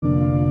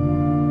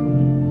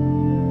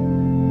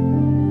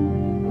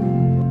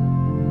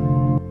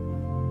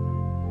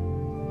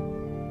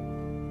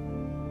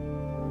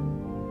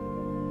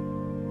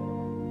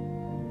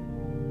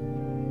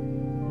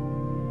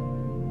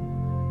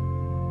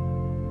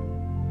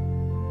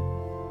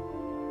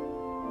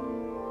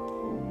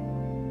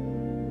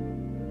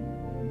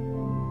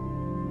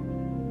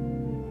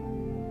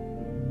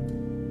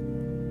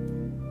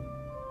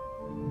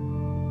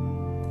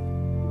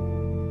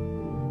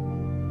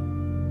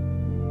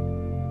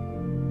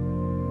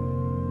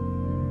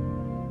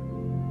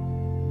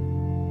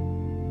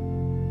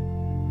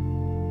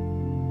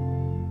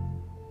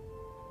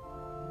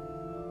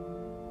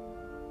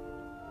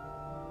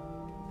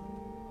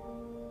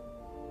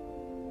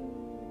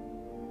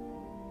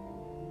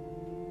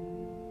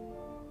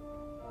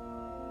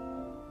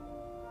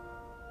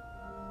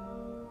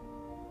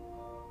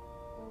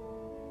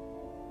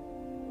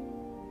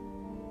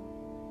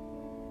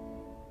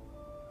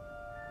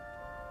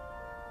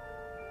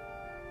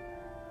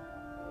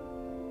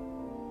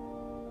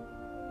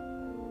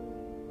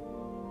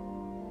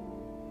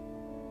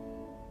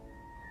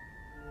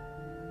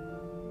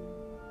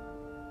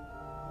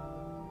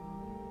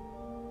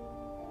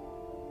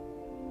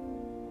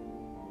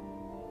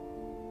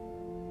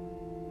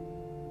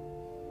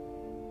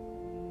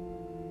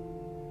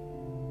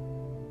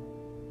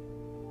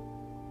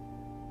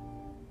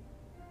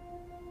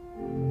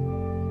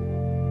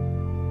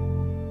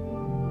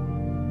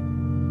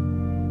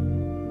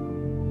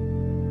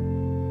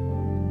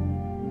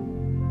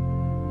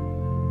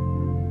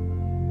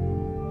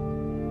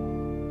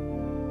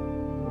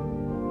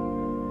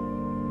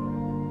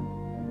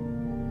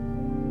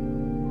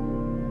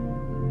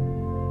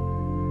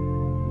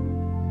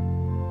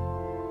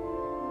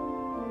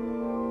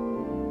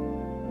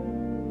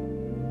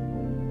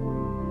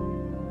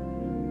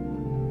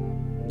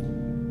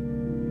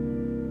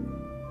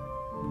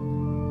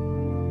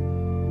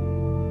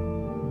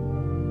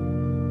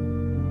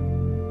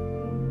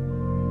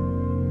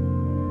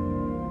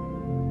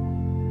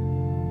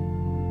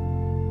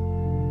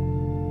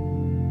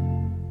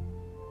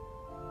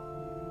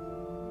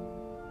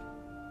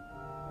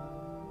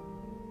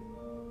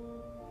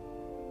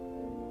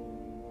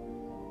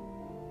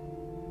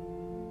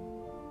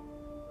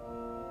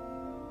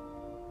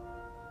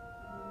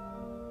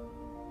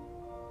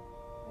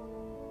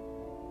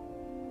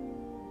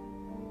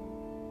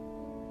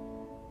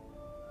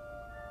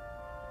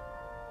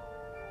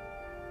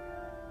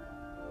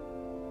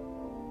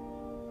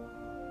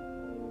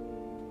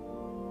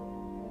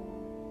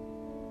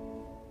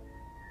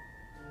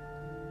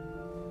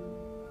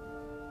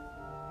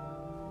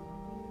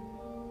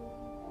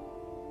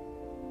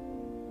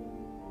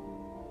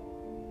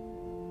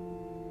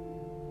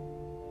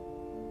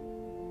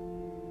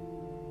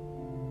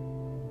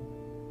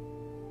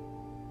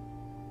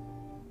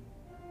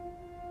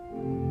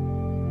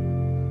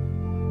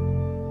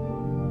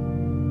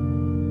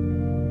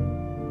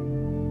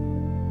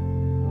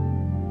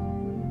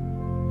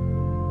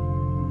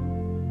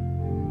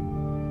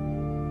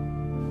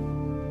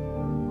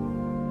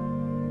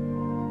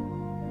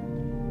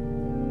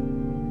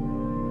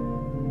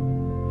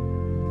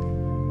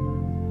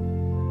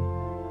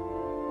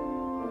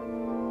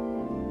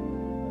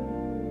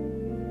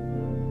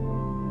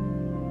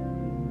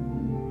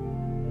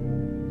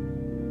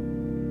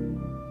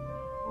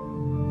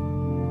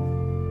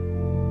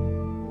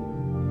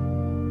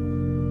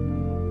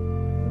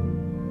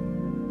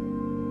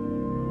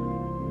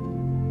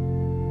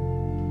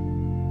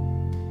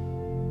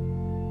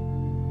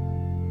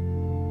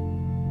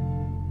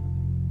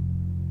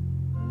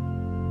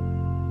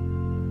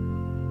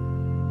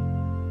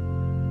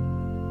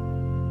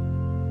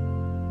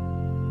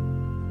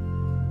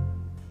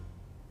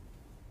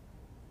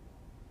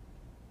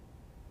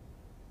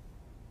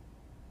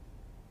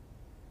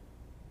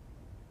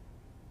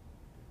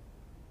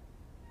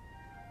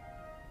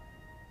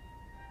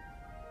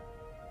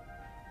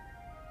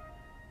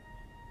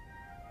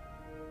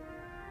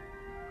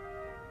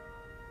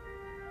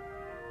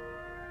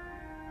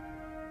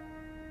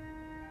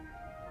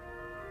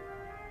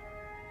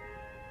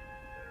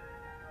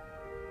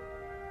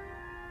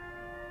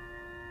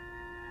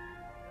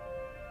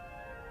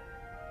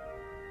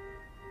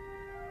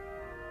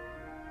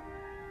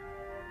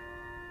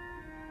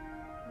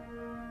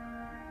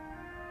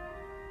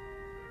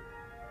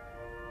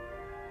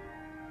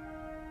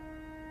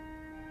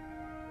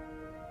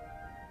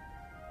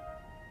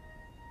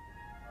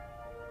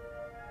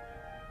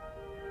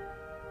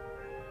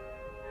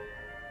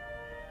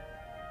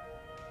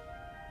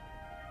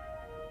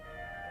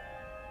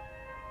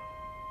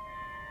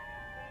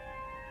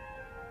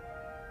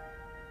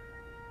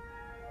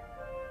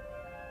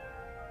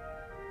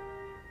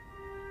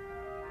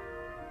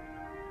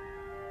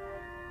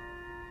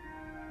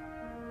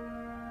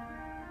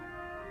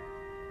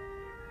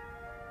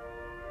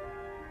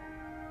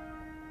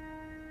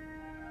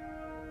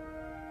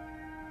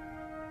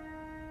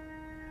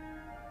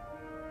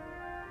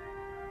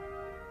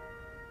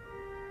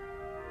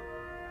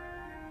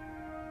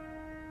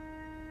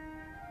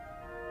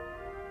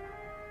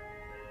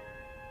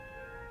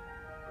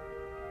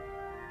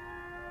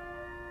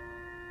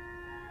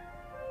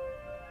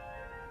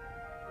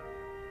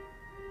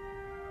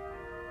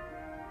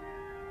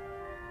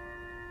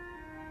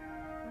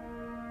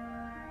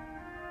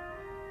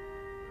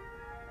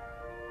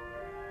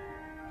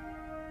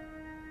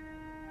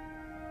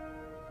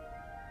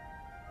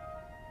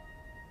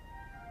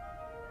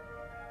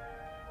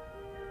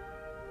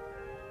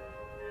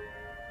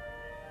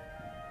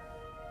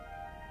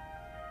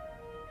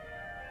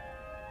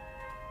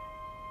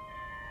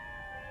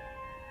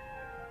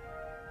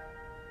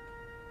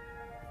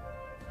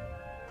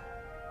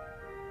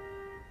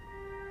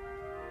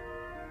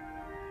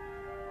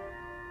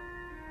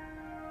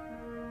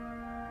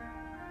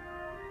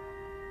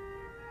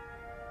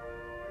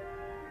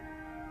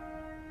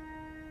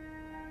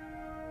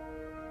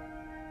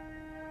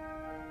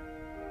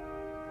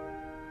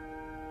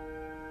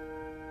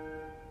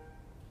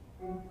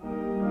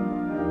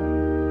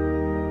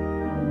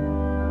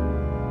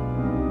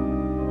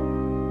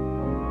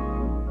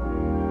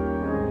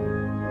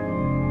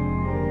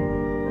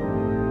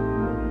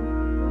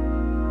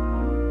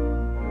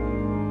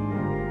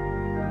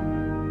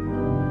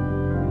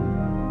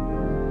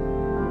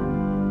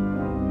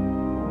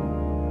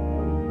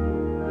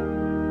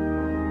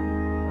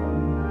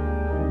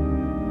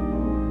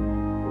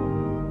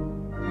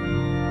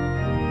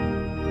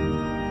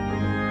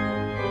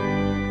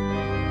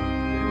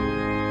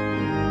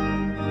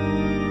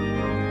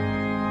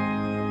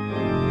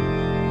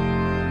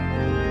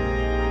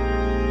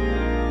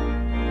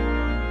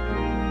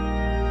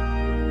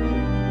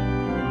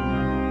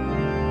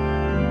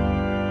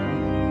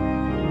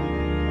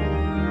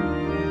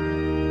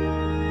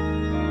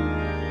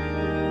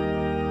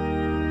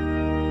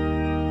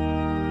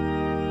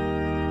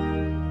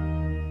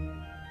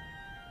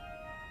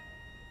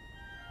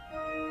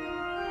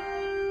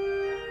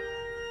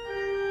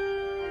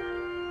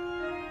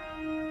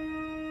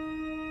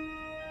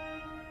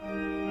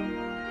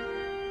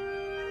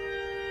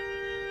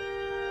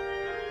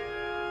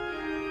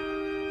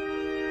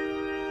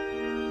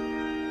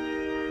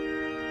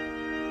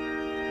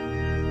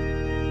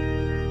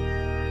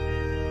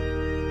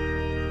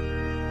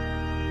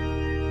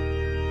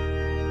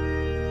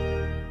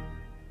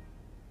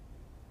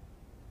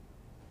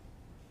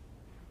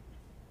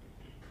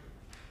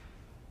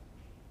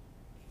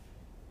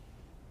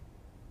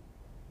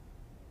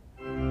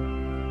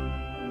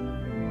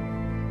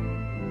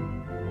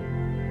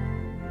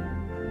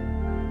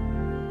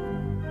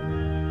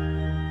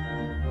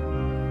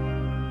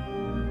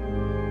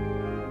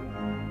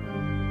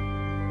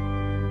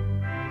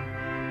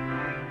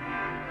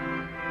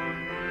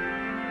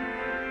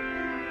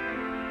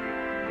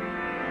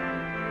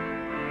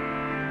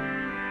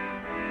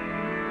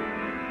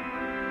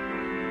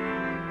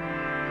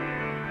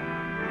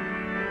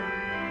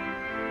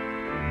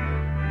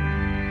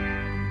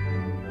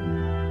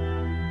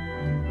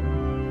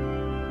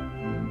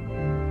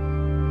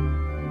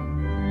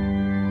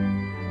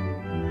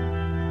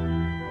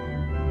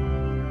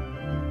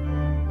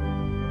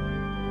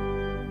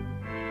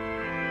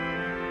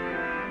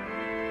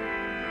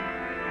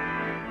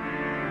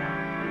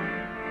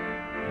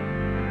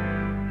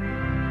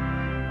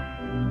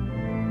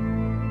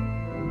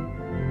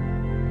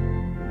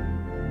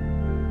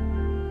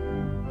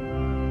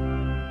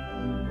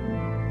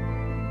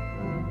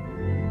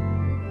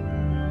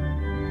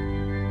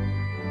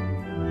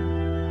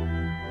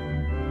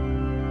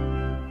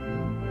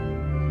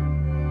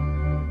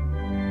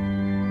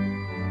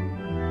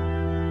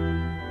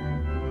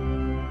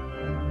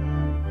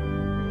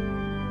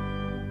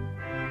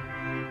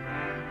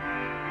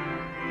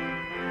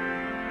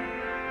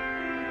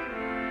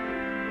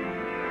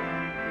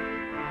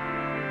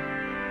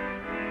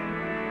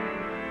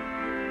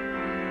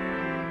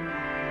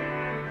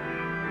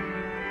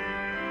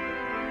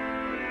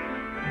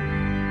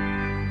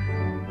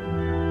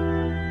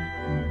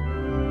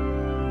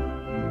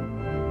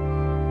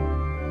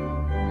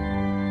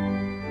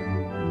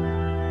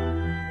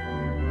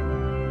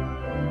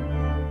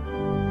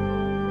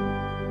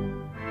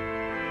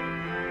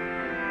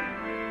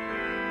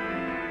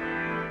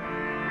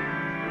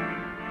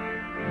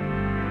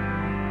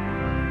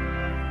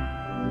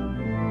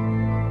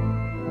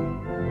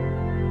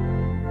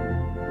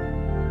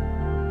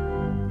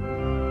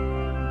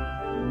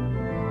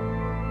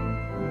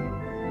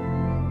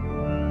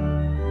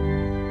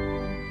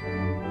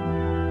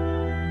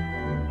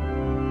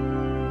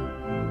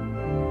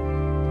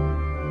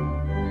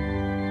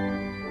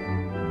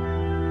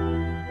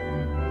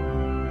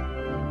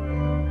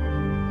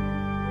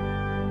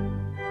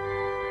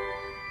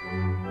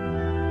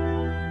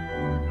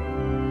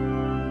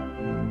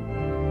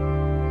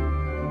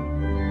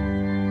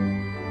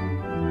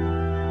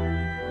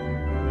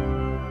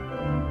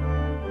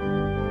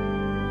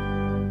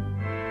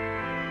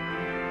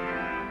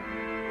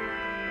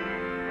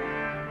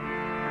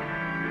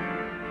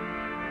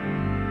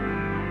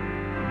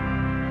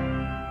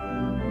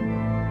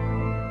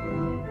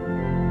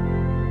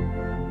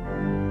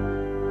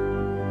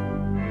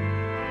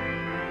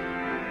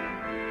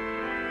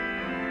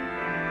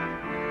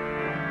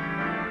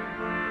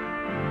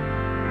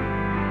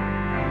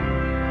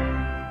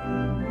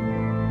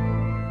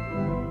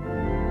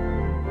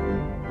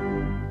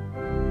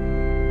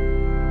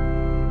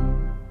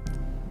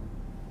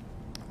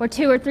Where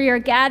two or three are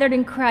gathered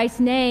in Christ's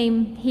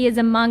name, he is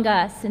among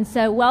us. And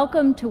so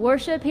welcome to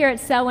worship here at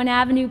Selwyn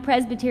Avenue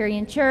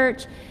Presbyterian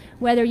Church,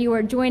 whether you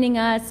are joining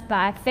us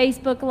by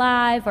Facebook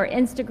Live or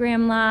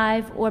Instagram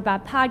Live or by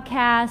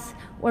podcast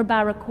or by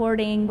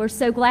recording. We're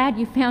so glad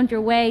you found your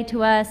way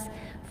to us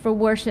for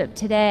worship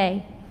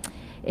today.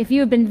 If you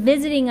have been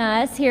visiting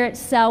us here at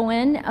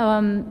Selwyn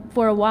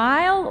for a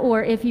while,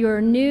 or if you're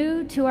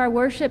new to our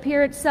worship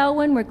here at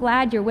Selwyn, we're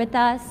glad you're with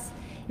us.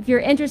 If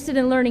you're interested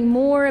in learning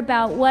more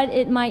about what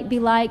it might be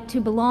like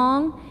to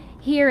belong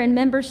here in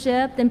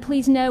membership, then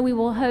please know we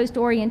will host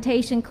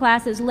orientation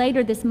classes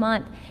later this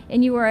month,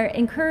 and you are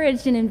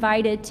encouraged and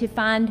invited to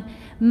find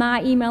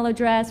my email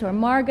address or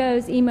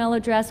Margot's email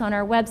address on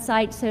our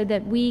website so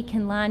that we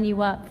can line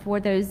you up for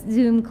those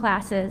Zoom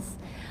classes.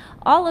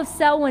 All of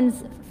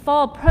Selwyn's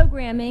fall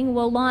programming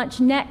will launch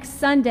next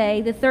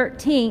Sunday, the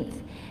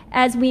 13th,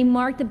 as we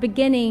mark the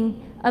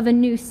beginning of a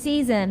new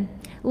season.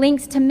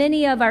 Links to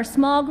many of our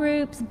small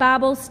groups,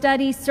 Bible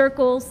studies,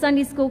 circles,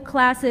 Sunday school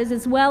classes,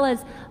 as well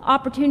as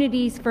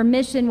opportunities for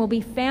mission will be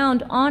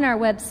found on our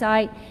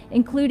website,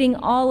 including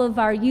all of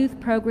our youth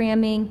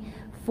programming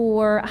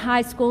for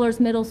high schoolers,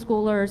 middle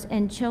schoolers,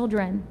 and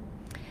children.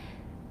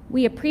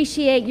 We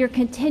appreciate your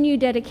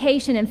continued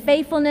dedication and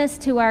faithfulness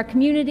to our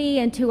community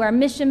and to our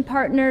mission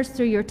partners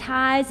through your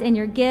tithes and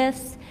your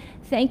gifts.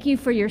 Thank you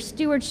for your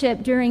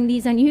stewardship during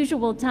these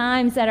unusual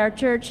times that our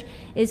church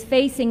is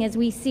facing as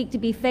we seek to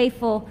be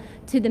faithful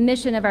to the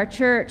mission of our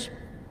church.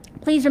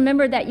 Please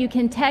remember that you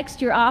can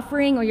text your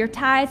offering or your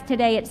tithes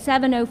today at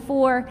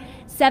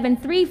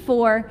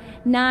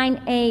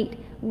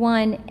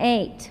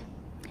 704-734-9818.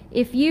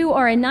 If you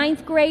are a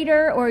ninth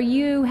grader or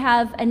you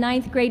have a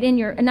ninth grader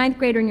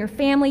in your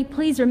family,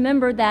 please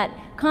remember that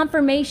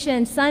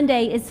Confirmation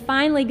Sunday is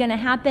finally going to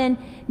happen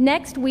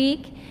next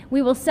week.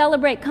 We will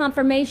celebrate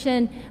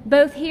confirmation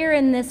both here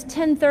in this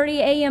 10:30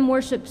 a.m.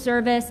 worship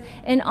service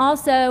and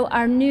also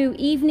our new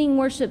evening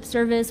worship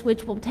service,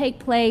 which will take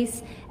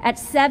place at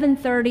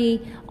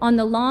 7:30 on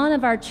the lawn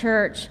of our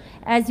church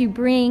as you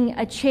bring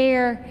a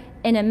chair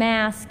and a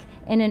mask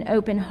and an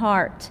open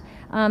heart.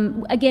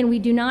 Again, we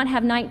do not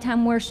have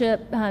nighttime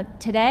worship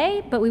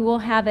today, but we will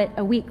have it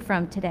a week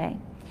from today.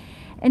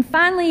 And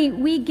finally,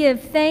 we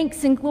give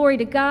thanks and glory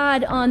to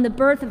God on the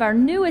birth of our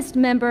newest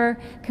member.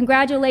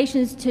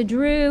 Congratulations to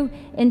Drew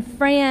and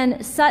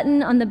Fran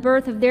Sutton on the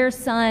birth of their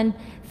son,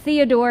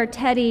 Theodore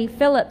Teddy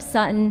Philip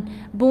Sutton,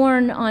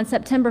 born on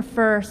September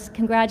 1st.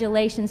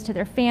 Congratulations to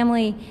their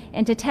family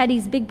and to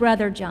Teddy's big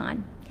brother,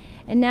 John.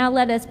 And now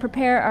let us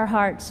prepare our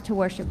hearts to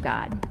worship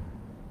God.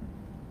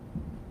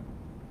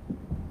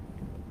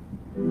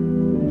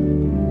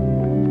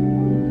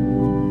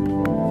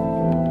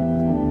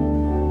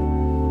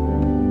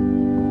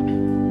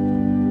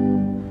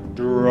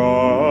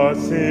 Draw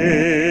us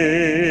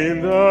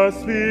in the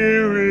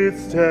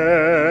Spirit's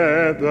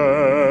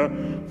tether,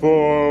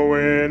 for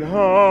when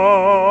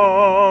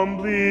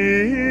humbly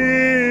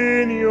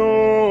in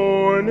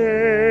your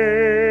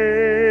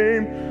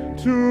name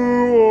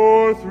 2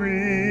 or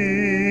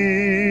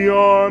 3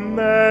 are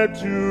met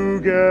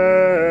together,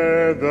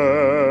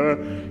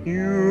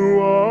 you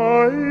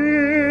are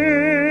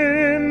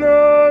in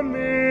the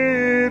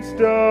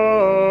midst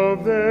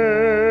of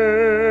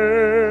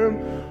them.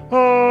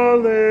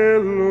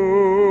 Alleluia,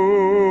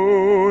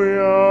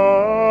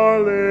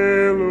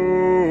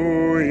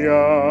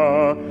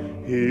 alleluia.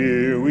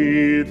 Here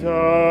we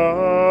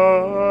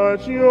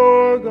touch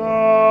your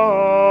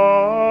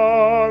garment's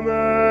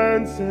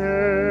hem.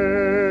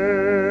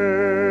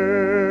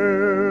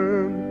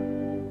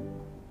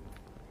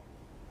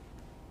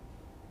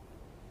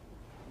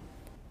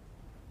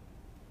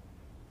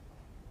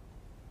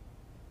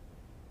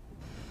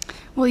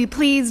 Will you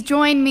please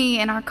join me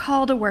in our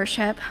call to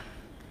worship?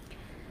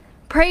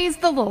 Praise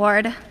the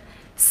Lord.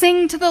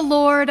 Sing to the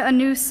Lord a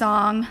new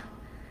song.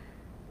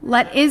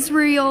 Let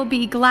Israel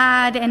be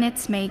glad in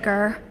its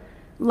Maker.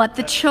 Let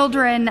the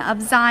children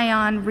of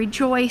Zion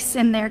rejoice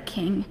in their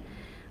King.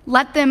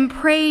 Let them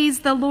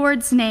praise the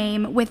Lord's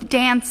name with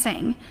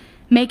dancing,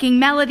 making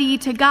melody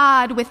to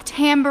God with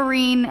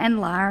tambourine and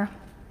lyre.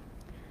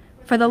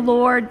 For the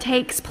Lord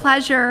takes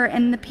pleasure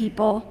in the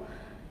people.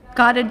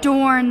 God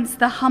adorns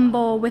the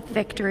humble with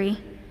victory.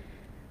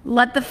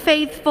 Let the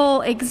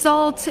faithful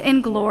exult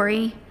in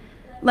glory.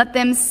 Let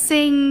them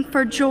sing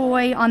for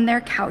joy on their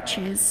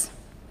couches.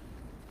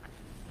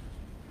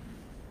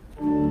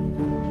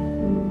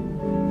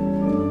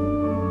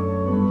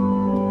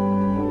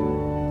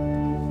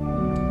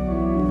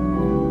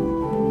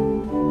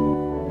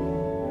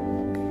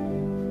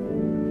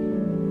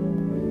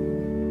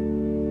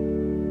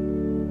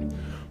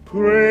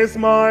 Praise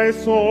my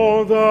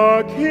soul,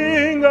 the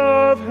King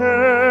of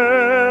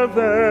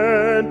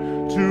heaven.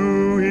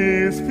 To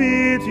his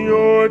feet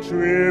your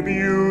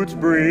tribute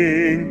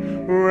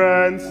bring.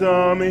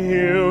 Ransom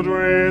healed,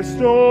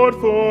 restored,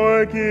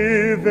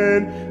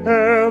 forgiven.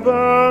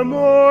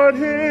 Evermore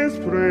his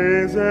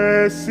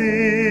praises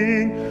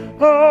sing.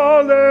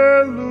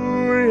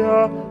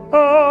 Alleluia,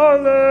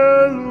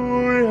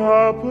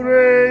 alleluia.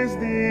 Praise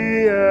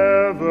the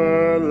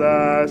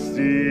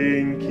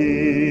everlasting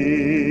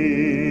King.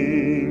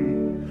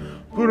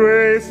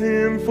 Praise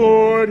him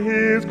for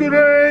his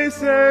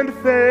grace and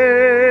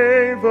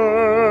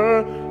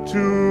favor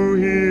to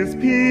his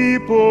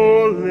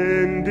people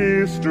in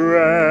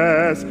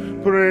distress.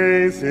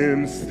 Praise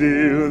him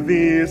still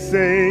the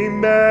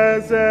same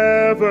as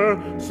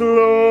ever,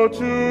 slow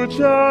to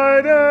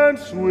chide and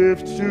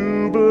swift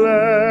to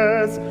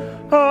bless.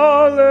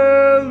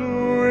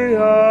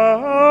 Hallelujah,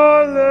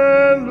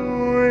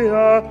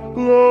 hallelujah,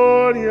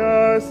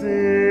 glorious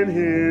in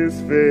his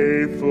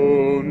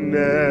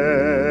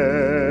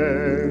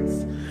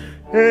faithfulness.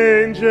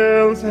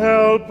 Angels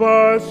help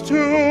us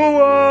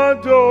to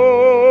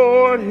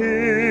adore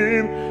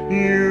him.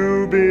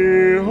 You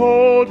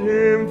behold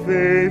him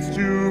face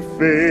to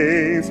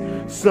face.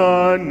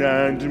 Sun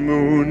and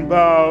moon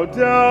bow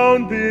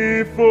down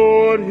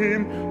before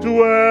him,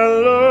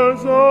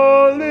 dwellers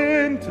all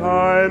in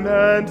time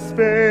and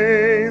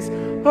space.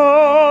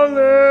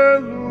 Hallelujah,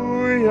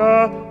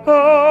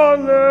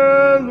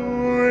 hallelujah,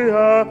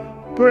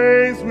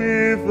 praise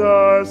with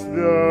us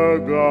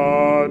the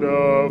God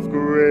of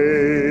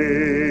grace.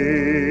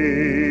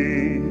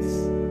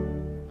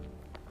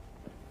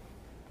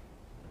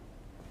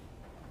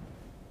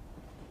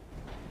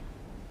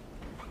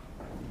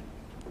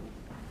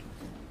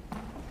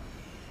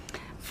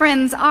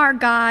 Friends, our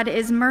God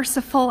is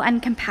merciful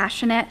and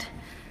compassionate,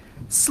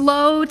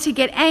 slow to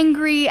get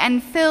angry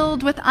and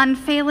filled with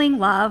unfailing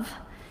love.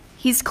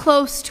 He's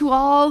close to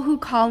all who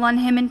call on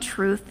him in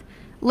truth,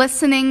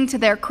 listening to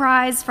their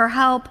cries for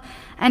help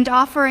and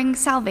offering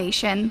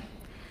salvation.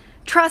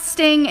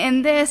 Trusting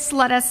in this,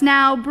 let us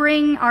now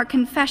bring our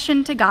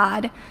confession to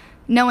God,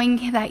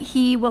 knowing that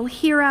he will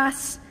hear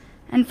us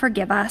and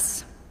forgive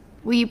us.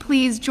 Will you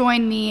please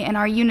join me in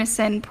our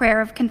unison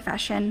prayer of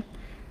confession?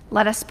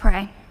 Let us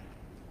pray.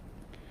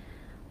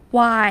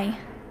 Why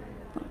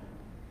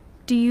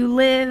do you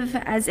live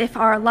as if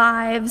our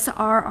lives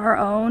are our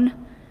own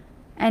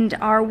and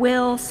our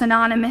will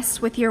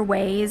synonymous with your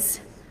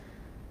ways?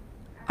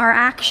 Our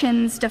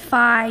actions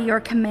defy your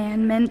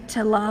commandment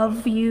to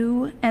love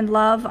you and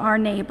love our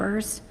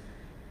neighbors.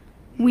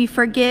 We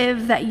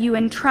forgive that you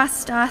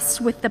entrust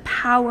us with the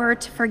power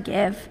to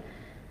forgive,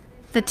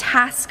 the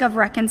task of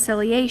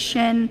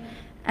reconciliation,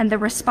 and the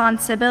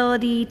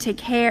responsibility to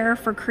care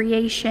for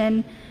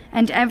creation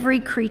and every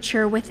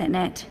creature within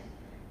it.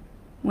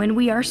 When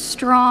we are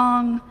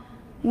strong,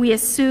 we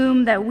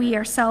assume that we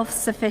are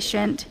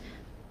self-sufficient.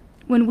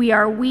 When we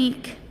are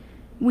weak,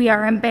 we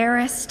are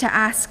embarrassed to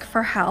ask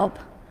for help.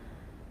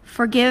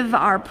 Forgive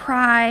our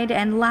pride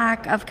and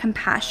lack of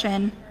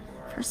compassion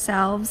for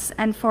ourselves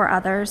and for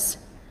others.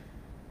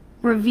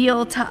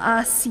 Reveal to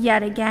us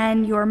yet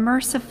again your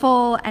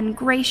merciful and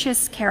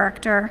gracious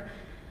character,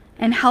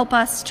 and help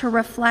us to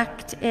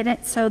reflect in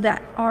it so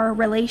that our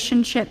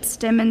relationships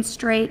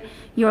demonstrate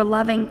your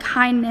loving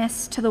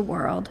kindness to the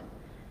world.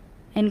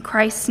 In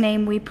Christ's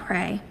name we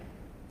pray.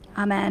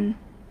 Amen.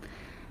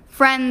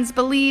 Friends,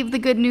 believe the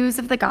good news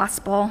of the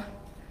gospel.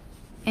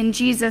 In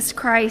Jesus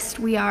Christ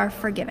we are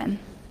forgiven.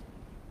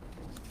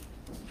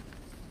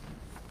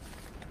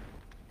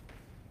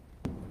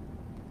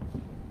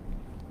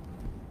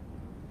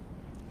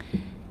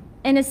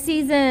 In a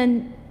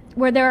season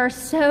where there are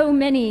so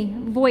many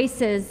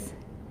voices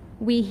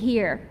we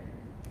hear,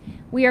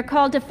 we are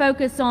called to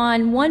focus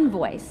on one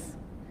voice,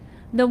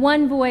 the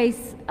one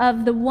voice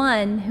of the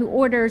one who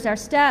orders our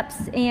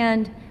steps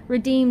and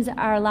redeems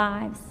our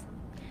lives.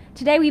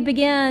 Today we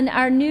begin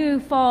our new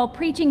fall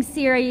preaching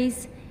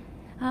series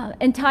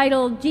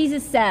entitled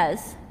Jesus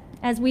Says.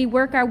 As we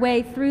work our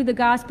way through the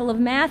Gospel of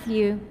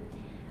Matthew,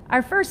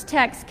 our first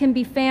text can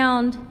be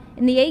found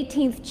in the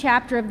 18th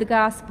chapter of the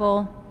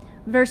Gospel,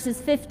 verses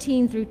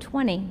 15 through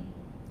 20.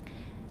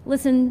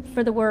 Listen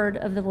for the word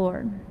of the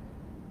Lord.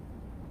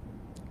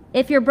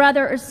 If your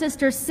brother or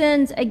sister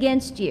sins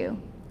against you,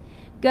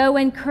 go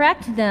and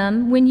correct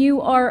them when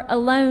you are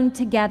alone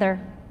together.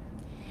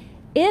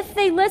 If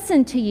they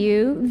listen to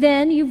you,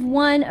 then you've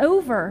won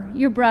over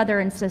your brother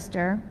and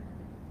sister.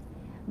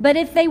 But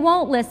if they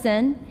won't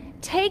listen,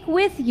 take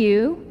with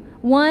you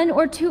one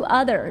or two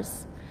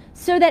others,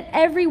 so that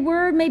every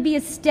word may be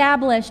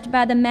established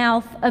by the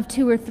mouth of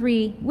 2 or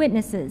 3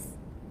 witnesses.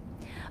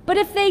 But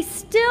if they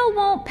still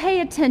won't pay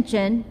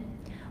attention,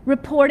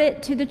 report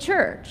it to the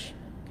church.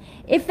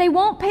 If they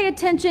won't pay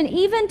attention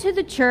even to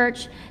the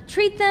church,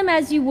 treat them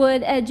as you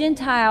would a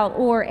Gentile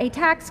or a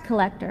tax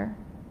collector.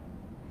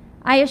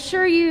 I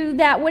assure you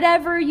that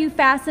whatever you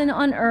fasten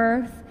on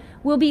earth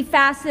will be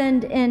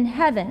fastened in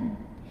heaven,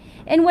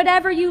 and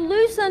whatever you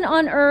loosen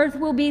on earth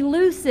will be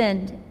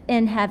loosened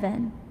in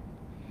heaven.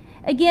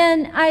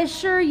 Again, I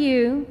assure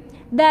you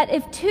that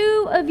if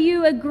 2 of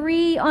you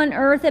agree on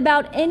earth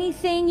about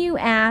anything you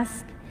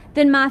ask,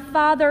 then my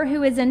Father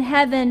who is in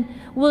heaven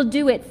will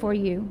do it for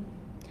you.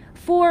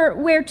 For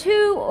where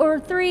 2 or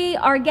 3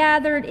 are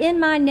gathered in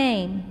my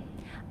name,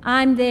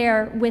 I'm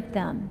there with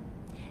them.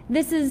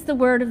 This is the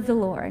word of the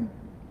Lord.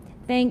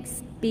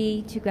 Thanks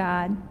be to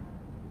God.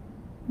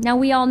 Now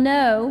we all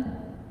know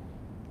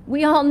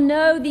We all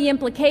know the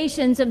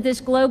implications of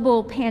this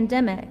global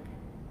pandemic.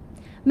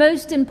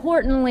 Most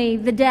importantly,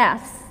 the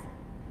deaths.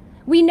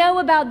 We know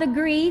about the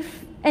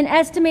grief, an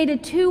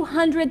estimated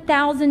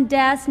 200,000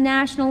 deaths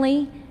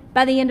nationally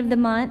by the end of the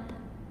month.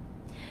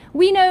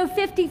 We know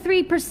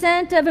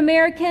 53% of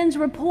Americans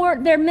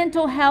report their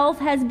mental health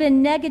has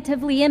been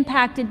negatively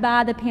impacted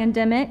by the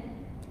pandemic.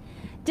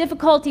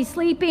 Difficulty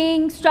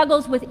sleeping,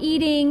 struggles with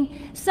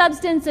eating,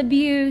 substance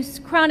abuse,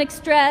 chronic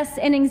stress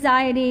and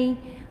anxiety,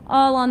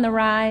 all on the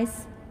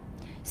rise.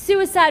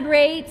 Suicide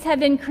rates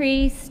have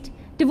increased.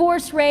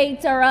 Divorce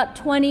rates are up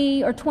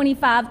 20 or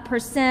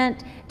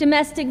 25%.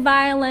 Domestic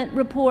violence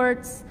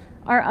reports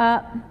are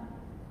up.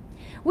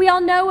 We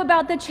all know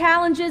about the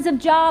challenges of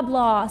job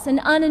loss and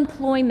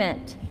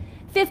unemployment.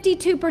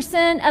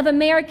 52% of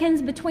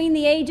Americans between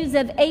the ages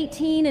of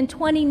 18 and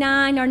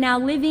 29 are now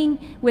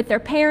living with their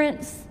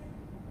parents.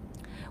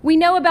 We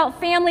know about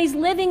families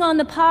living on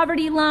the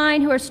poverty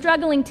line who are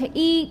struggling to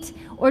eat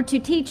or to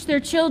teach their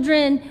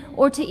children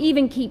or to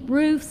even keep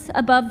roofs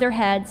above their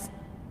heads.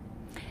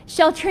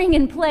 Sheltering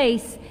in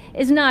place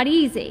is not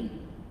easy.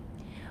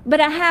 But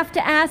I have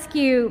to ask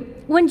you,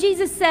 when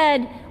Jesus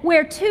said,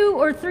 "Where 2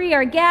 or 3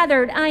 are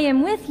gathered, I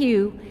am with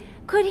you,"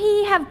 could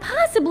he have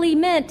possibly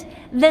meant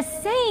the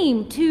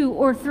same 2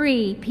 or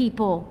 3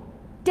 people,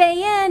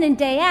 day in and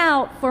day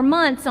out for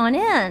months on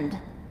end?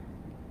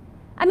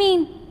 I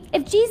mean,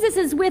 if Jesus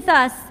is with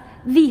us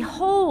the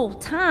whole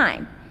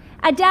time,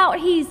 I doubt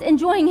he's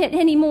enjoying it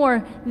any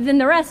more than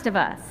the rest of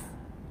us.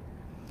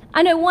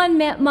 I know one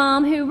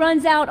mom who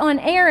runs out on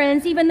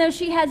errands even though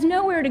she has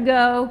nowhere to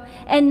go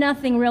and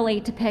nothing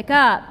really to pick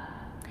up.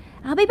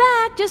 "I'll be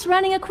back, just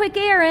running a quick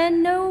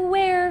errand,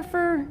 nowhere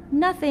for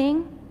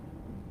nothing."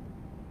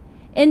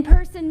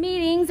 In-person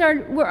meetings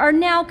are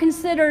now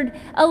considered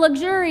a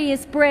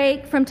luxurious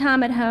break from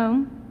time at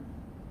home.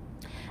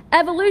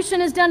 Evolution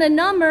has done a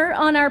number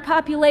on our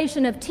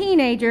population of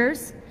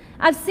teenagers.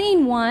 I've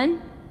seen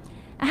one.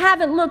 I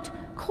haven't looked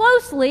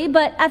closely,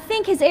 but I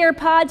think his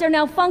AirPods are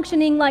now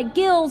functioning like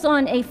gills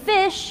on a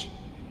fish,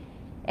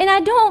 and I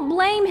don't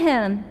blame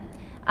him.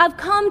 I've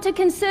come to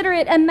consider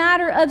it a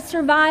matter of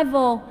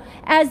survival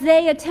as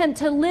they attempt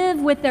to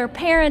live with their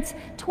parents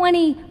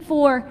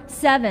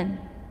 24/7.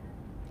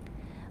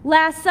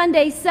 Last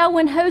Sunday,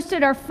 Selwyn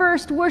hosted our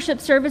first worship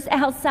service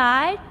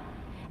outside.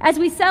 As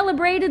we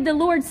celebrated the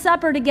Lord's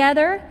Supper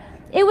together,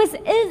 it was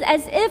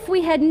as if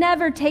we had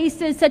never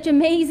tasted such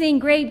amazing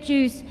grape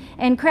juice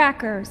and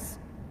crackers.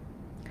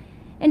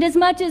 And as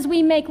much as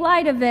we make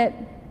light of it,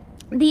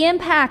 the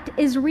impact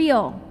is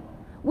real.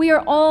 We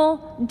are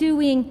all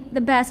doing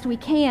the best we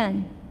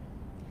can.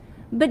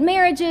 But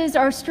marriages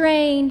are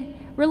strained,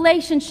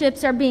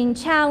 relationships are being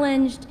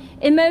challenged,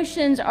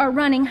 emotions are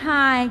running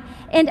high,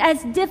 and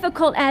as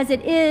difficult as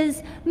it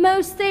is,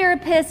 most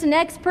therapists and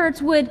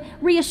experts would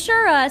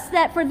reassure us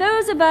that for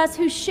those of us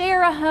who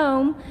share a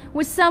home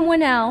with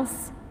someone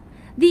else,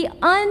 the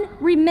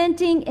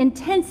unremitting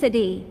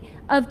intensity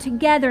of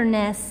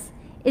togetherness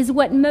is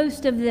what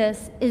most of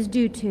this is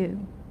due to.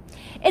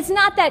 It's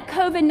not that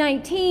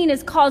COVID-19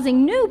 is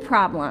causing new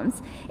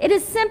problems. It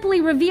is simply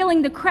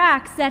revealing the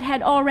cracks that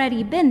had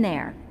already been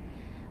there,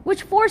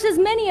 which forces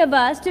many of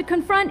us to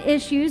confront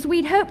issues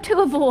we'd hoped to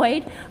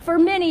avoid for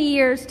many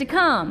years to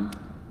come.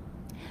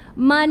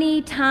 Money,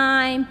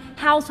 time,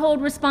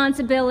 household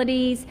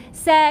responsibilities,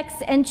 sex,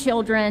 and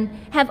children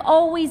have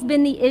always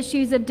been the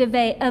issues of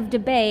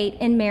debate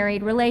in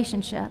married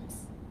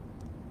relationships.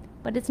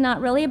 But it's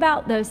not really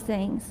about those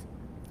things,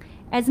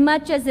 as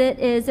much as it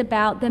is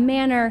about the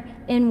manner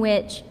in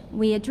which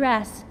we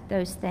address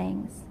those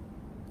things.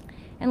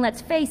 And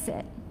let's face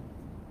it,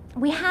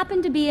 we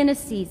happen to be in a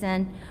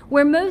season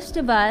where most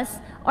of us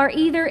are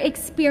either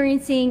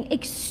experiencing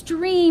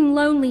extreme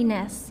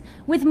loneliness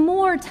with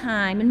more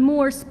time and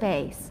more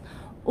space,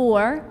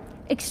 or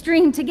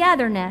extreme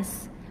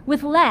togetherness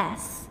with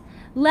less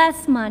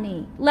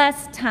money,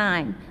 less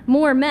time,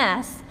 more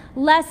mess,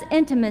 less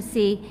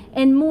intimacy,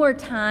 and more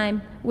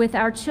time with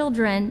our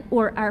children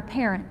or our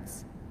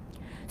parents.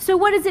 So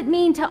what does it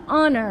mean to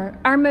honor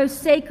our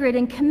most sacred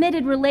and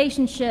committed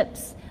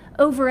relationships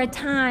over a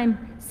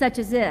time such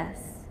as this?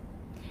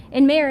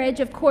 In marriage,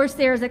 of course,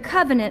 there is a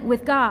covenant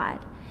with God.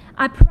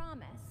 I promise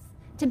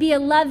to be a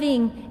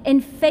loving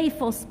and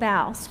faithful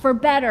spouse for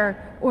better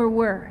or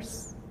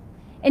worse.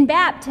 In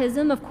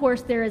baptism, of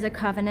course, there is a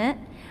covenant.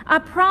 I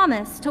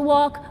promise to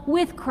walk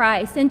with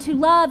Christ and to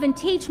love and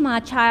teach my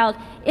child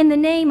in the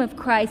name of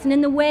Christ and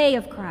in the way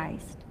of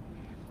Christ.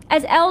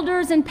 As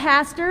elders and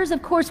pastors,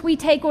 of course, we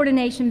take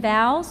ordination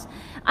vows.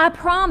 I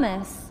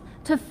promise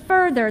to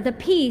further the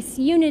peace,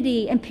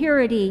 unity, and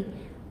purity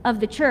of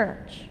the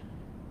church.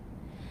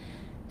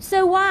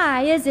 So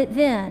why is it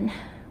then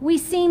we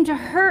seem to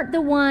hurt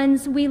the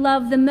ones we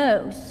love the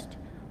most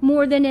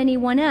more than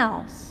anyone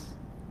else?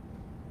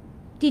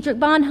 Dietrich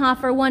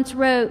Bonhoeffer once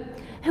wrote,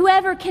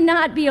 "Whoever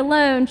cannot be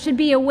alone should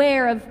be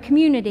aware of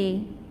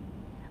community."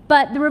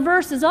 But the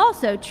reverse is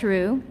also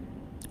true.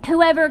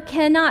 Whoever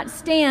cannot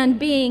stand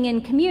being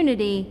in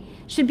community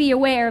should be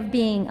aware of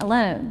being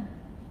alone.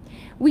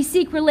 We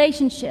seek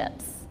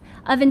relationships,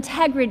 of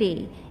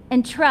integrity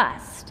and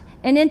trust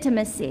and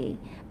intimacy,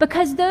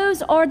 because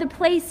those are the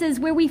places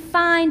where we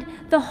find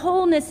the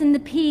wholeness and the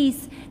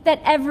peace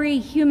that every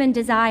human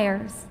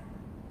desires.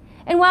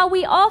 And while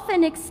we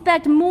often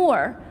expect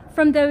more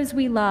from those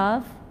we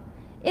love,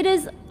 it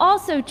is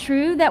also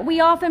true that we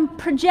often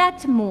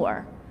project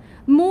more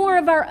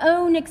of our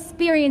own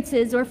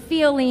experiences or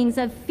feelings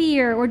of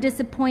fear or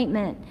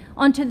disappointment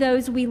onto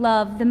those we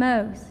love the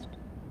most.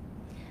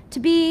 To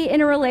be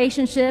in a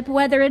relationship,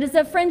 whether it is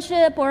a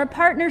friendship or a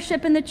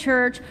partnership in the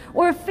church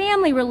or a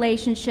family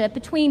relationship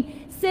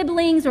between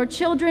siblings or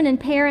children and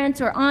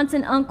parents or aunts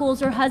and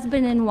uncles or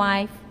husband and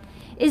wife,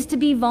 is to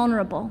be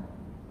vulnerable.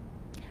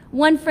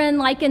 One friend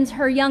likens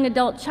her young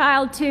adult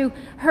child to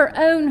her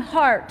own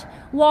heart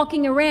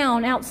walking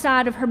around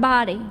outside of her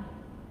body.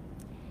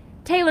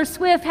 Taylor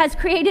Swift has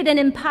created an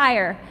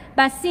empire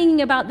by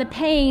singing about the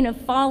pain of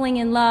falling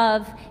in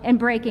love and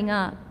breaking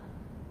up.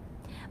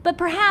 But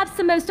perhaps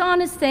the most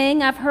honest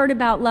thing I've heard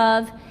about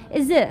love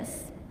is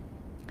this: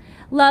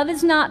 love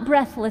is not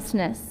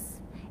breathlessness.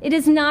 It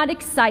is not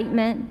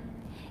excitement.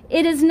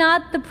 It is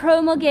not the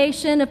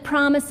promulgation of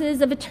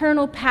promises of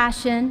eternal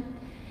passion.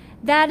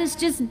 That is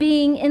just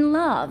being in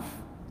love.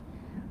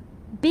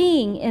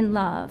 Being in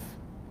love,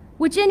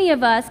 which any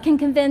of us can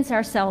convince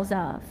ourselves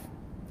of.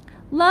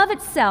 Love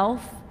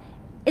itself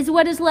is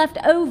what is left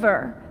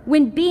over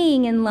when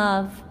being in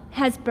love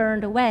has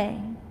burned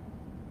away.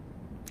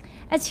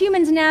 As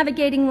humans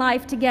navigating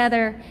life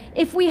together,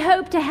 if we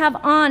hope to have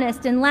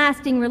honest and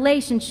lasting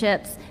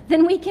relationships,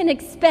 then we can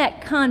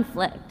expect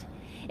conflict.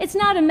 It's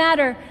not a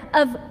matter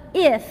of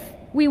if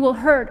we will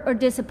hurt or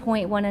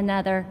disappoint one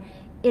another,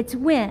 it's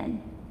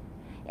when.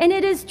 And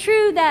it is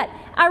true that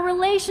our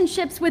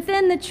relationships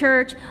within the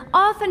church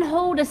often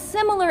hold a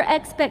similar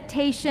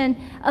expectation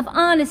of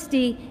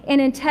honesty and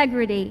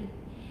integrity.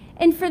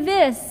 And for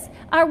this,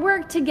 our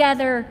work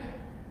together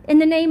in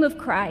the name of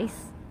Christ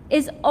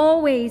is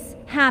always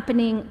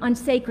happening on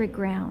sacred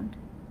ground.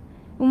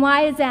 And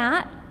why is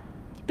that?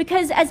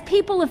 Because as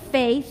people of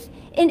faith,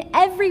 in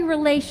every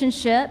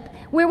relationship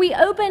where we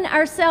open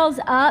ourselves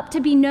up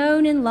to be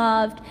known and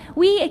loved,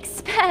 we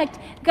expect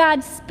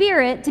God's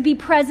Spirit to be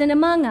present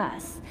among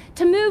us,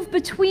 to move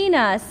between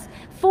us,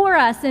 for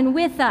us, and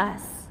with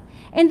us.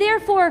 And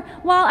therefore,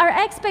 while our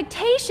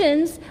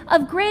expectations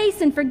of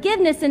grace and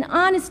forgiveness and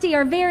honesty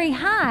are very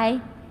high,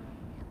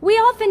 we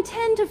often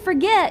tend to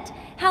forget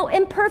how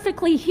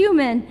imperfectly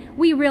human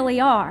we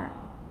really are.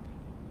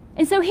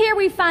 And so here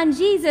we find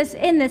Jesus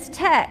in this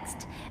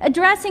text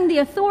addressing the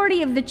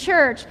authority of the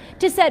church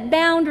to set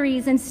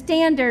boundaries and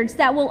standards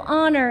that will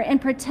honor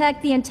and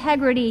protect the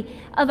integrity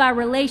of our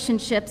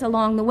relationships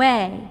along the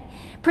way.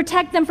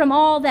 Protect them from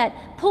all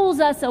that pulls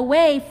us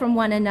away from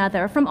one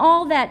another, from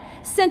all that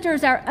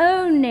centers our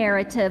own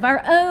narrative,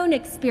 our own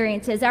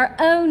experiences, our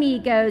own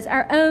egos,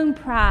 our own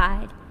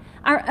pride,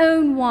 our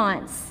own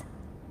wants.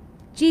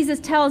 Jesus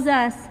tells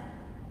us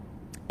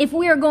if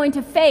we are going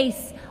to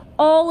face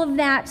all of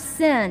that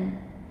sin,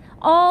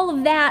 all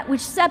of that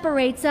which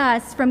separates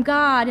us from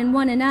God and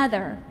one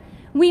another,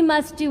 we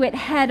must do it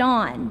head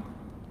on.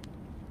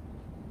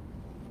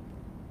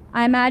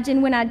 I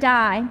imagine when I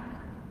die,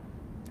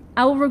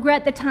 I will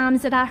regret the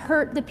times that I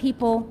hurt the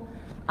people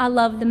I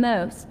love the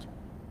most.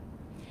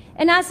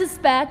 And I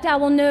suspect I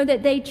will know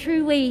that they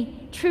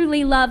truly,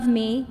 truly love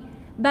me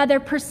by their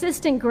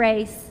persistent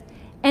grace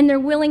and their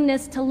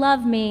willingness to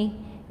love me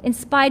in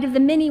spite of the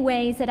many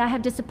ways that I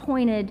have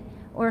disappointed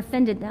or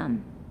offended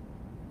them.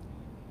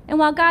 And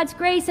while God's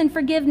grace and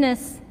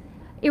forgiveness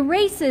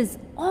erases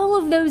all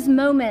of those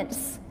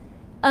moments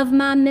of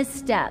my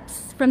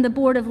missteps from the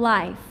board of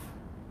life,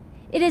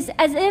 it is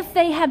as if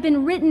they have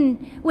been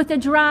written with a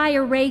dry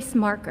erase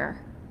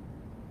marker.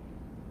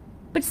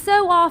 But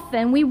so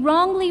often we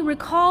wrongly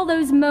recall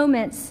those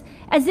moments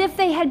as if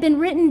they had been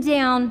written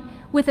down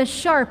with a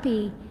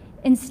Sharpie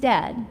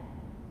instead.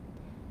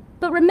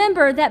 But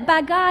remember that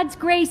by God's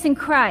grace in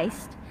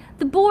Christ,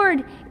 the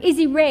board is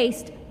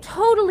erased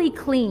totally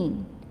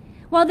clean.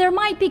 While there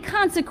might be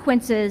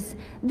consequences,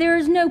 there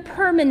is no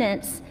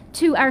permanence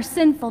to our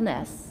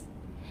sinfulness.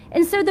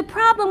 And so the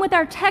problem with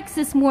our text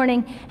this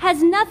morning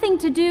has nothing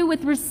to do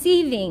with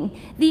receiving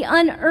the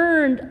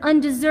unearned,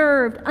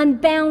 undeserved,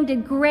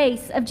 unbounded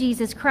grace of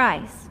Jesus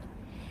Christ.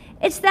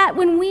 It's that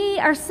when we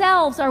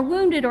ourselves are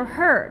wounded or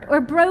hurt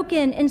or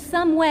broken in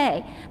some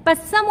way by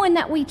someone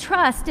that we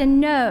trust and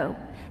know,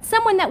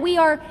 someone that we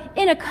are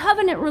in a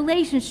covenant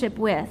relationship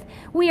with,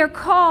 we are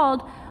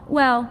called,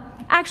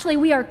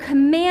 we are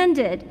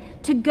commanded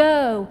to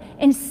go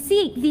and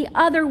seek the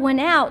other one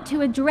out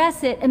to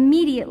address it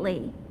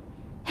immediately.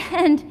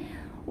 And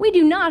we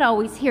do not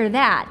always hear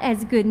that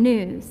as good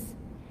news.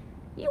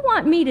 You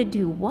want me to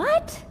do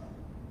what?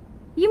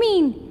 You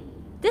mean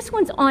this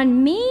one's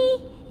on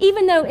me,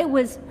 even though it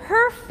was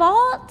her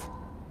fault?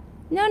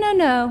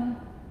 No.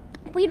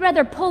 We'd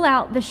rather pull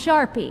out the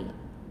Sharpie,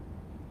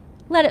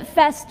 let it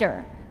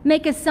fester,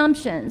 make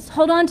assumptions,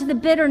 hold on to the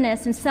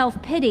bitterness and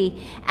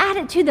self-pity, add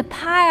it to the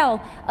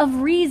pile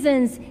of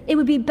reasons it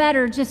would be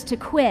better just to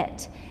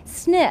quit,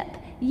 snip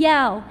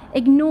yell,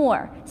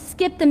 ignore,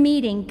 skip the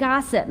meeting,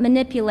 gossip,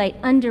 manipulate,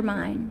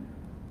 undermine.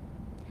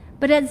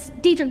 But as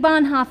Dietrich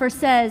Bonhoeffer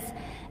says,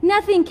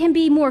 nothing can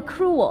be more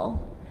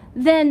cruel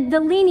than the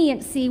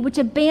leniency which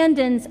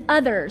abandons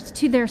others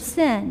to their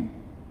sin.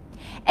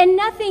 And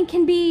nothing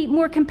can be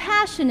more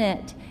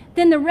compassionate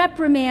than the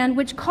reprimand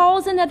which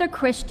calls another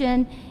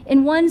Christian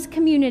in one's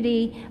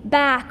community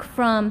back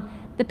from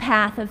the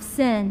path of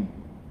sin.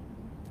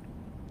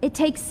 It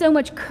takes so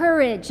much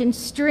courage and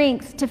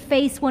strength to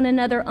face one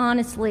another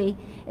honestly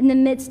in the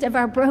midst of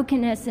our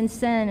brokenness and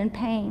sin and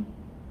pain.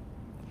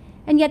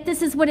 And yet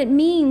this is what it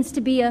means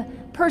to be a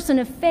person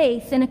of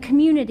faith in a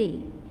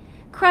community.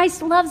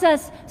 Christ loves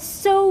us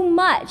so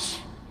much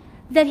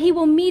that he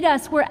will meet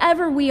us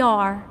wherever we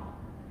are,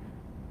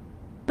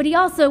 but he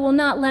also will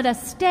not let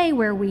us stay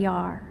where we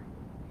are.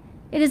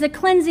 It is a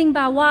cleansing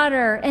by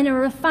water and a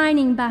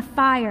refining by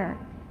fire.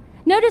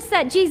 Notice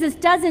that Jesus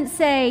doesn't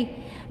say,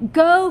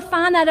 go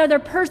find that other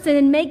person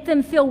and make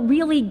them feel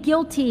really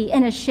guilty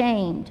and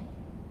ashamed.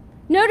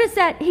 Notice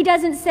that he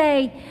doesn't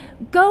say,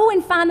 go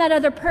and find that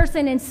other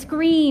person and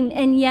scream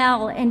and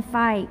yell and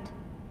fight.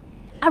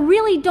 I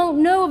really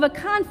don't know of a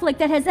conflict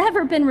that has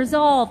ever been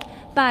resolved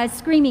by a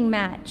screaming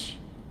match.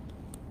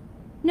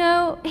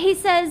 No, he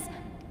says,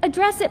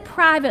 address it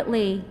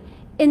privately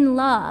in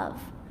love,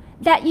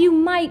 that you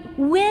might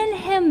win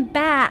him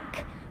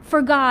back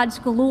for God's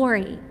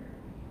glory.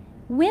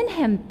 Win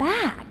him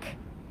back.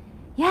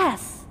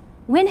 Yes,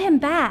 win him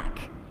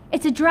back.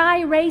 It's a dry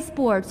erase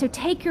board, so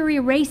take your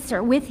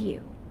eraser with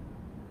you.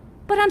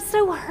 But I'm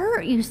so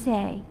hurt, you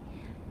say.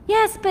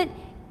 Yes, but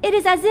it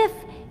is as if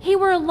he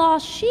were a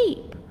lost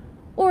sheep,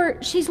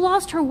 or she's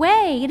lost her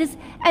way. It is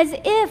as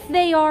if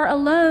they are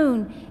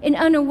alone and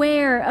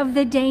unaware of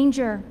the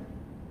danger.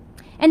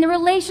 And the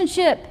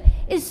relationship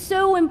is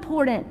so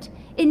important.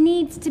 It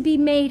needs to be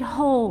made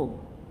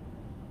whole.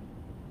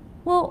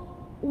 Well,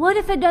 what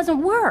if it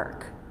doesn't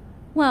work?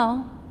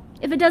 Well,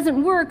 if it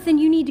doesn't work, then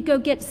you need to go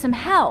get some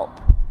help.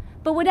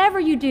 But whatever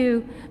you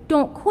do,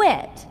 don't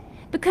quit.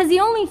 Because the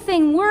only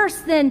thing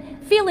worse than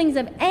feelings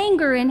of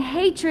anger and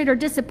hatred or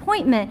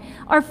disappointment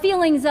are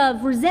feelings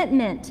of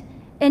resentment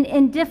and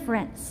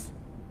indifference.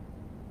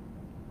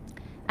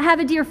 I have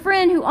a dear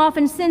friend who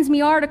often sends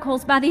me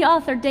articles by the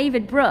author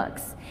David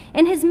Brooks.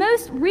 And his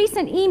most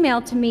recent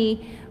email to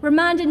me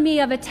reminded me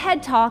of a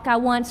TED Talk I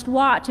once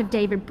watched of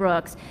David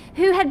Brooks,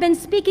 who had been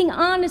speaking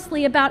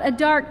honestly about a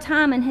dark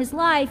time in his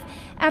life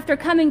after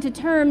coming to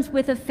terms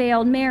with a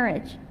failed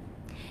marriage.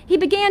 He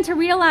began to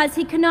realize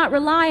he could not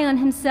rely on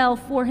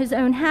himself for his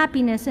own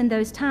happiness in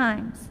those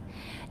times.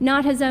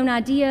 Not his own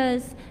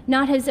ideas,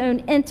 not his own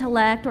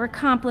intellect or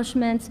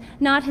accomplishments,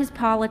 not his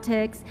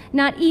politics,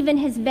 not even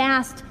his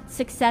vast,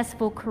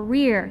 successful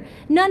career.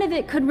 None of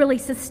it could really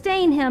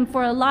sustain him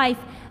for a life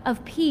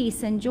of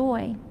peace and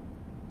joy.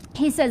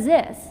 He says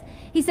this,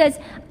 he says,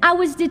 I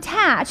was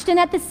detached, and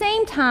at the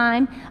same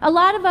time, a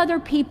lot of other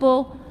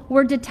people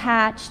were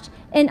detached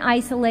and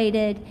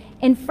isolated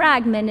and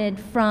fragmented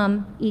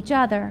from each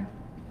other.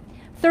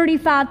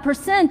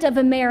 35% of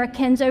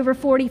Americans over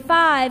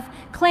 45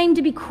 claim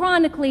to be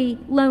chronically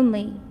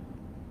lonely.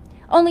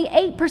 Only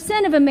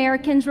 8% of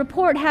Americans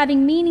report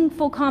having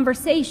meaningful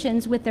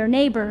conversations with their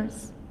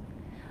neighbors.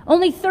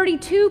 Only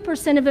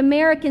 32% of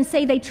Americans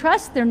say they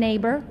trust their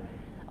neighbor.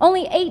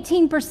 Only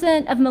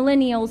 18% of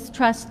millennials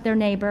trust their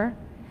neighbor.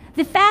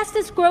 The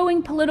fastest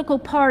growing political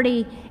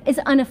party is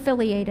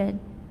unaffiliated.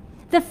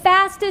 The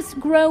fastest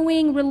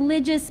growing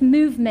religious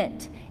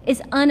movement is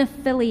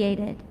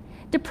unaffiliated.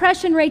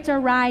 Depression rates are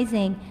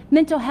rising.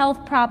 Mental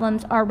health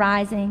problems are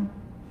rising.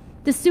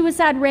 The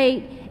suicide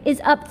rate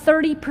is up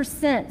 30%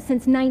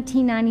 since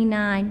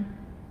 1999.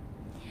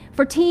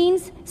 For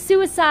teens,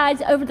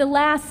 suicides over the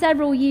last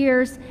several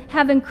years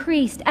have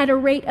increased at a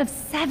rate of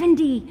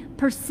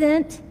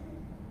 70%.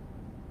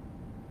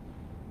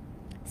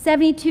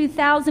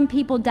 72,000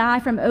 people die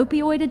from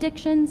opioid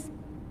addictions.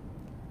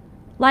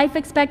 Life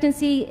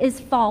expectancy is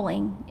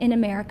falling in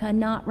America,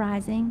 not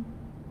rising.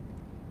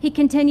 He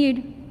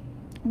continued,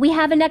 we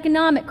have an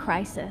economic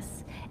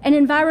crisis, an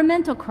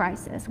environmental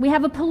crisis. We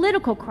have a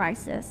political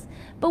crisis,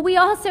 but we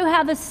also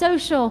have a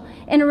social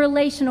and a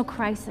relational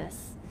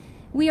crisis.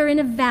 We are in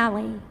a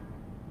valley.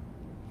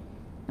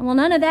 And well,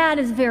 none of that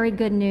is very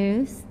good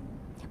news,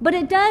 but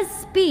it does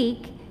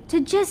speak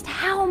to just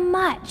how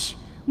much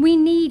we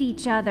need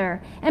each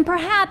other. And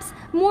perhaps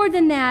more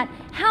than that,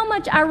 how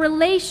much our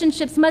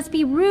relationships must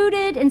be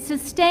rooted and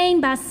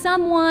sustained by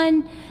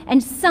someone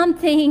and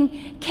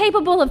something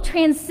capable of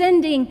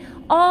transcending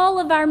all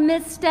of our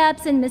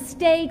missteps and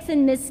mistakes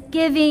and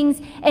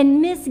misgivings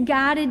and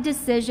misguided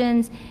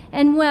decisions.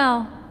 And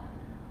well,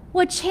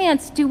 what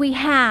chance do we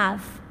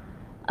have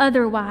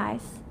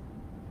otherwise?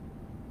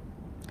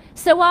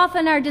 So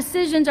often our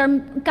decisions are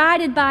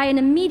guided by an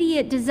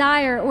immediate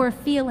desire or a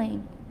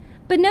feeling.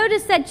 But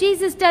notice that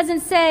Jesus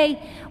doesn't say,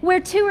 where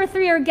 2 or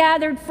 3 are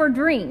gathered for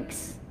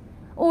drinks,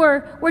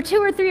 or where 2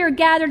 or 3 are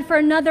gathered for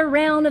another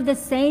round of the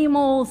same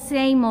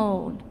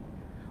old,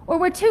 or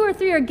where 2 or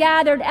 3 are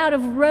gathered out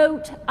of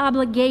rote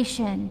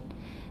obligation.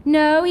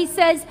 No, he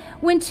says,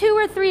 when 2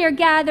 or 3 are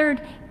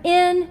gathered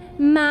in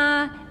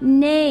my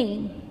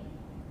name,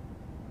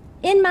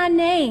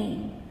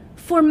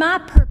 for my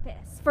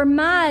purpose, for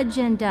my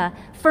agenda,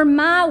 for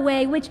my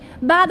way, which,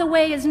 by the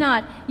way, is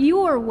not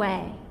your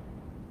way.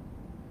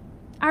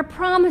 Our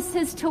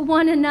promises to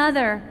one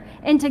another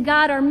and to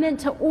God are meant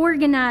to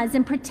organize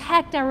and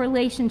protect our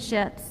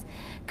relationships.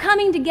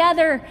 Coming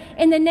together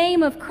in the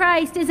name of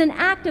Christ is an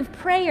act of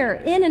prayer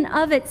in and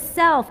of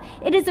itself.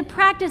 It is a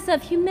practice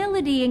of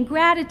humility and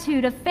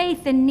gratitude, of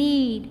faith and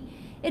need.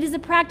 It is a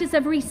practice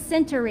of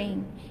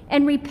recentering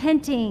and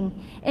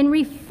repenting and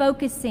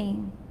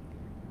refocusing.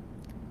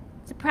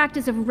 It's a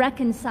practice of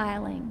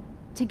reconciling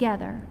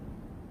together.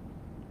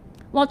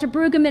 Walter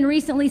Brueggemann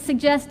recently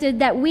suggested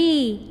that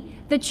we,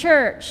 the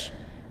church,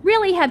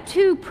 really have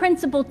 2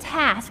 principal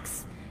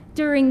tasks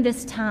during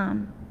this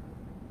time.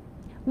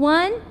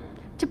 1,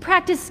 to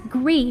practice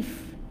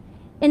grief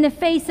in the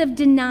face of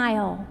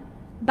denial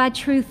by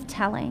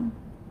truth-telling.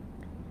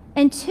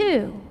 And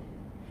 2,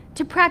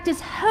 to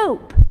practice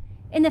hope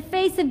in the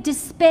face of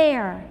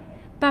despair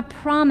by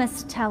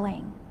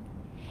promise-telling.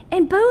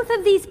 And both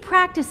of these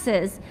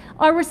practices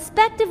are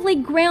respectively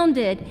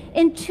grounded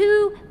in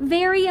 2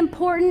 very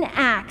important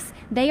acts.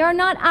 They are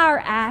not our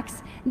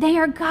acts, they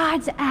are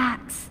God's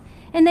acts.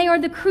 And they are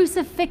the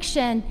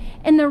crucifixion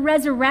and the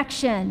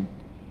resurrection.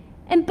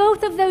 And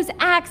both of those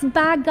acts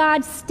by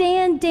God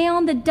stand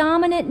down the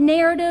dominant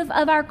narrative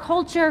of our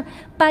culture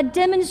by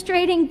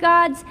demonstrating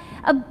God's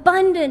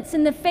abundance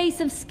in the face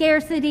of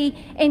scarcity,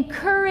 and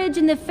courage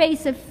in the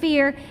face of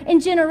fear,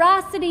 and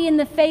generosity in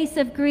the face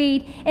of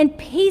greed, and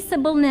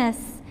peaceableness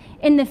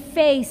in the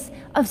face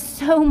of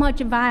so much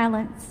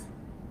violence.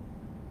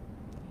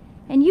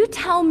 And you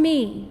tell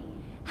me,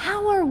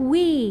 how are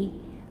we,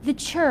 the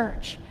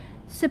church,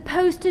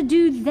 supposed to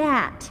do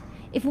that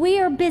if we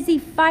are busy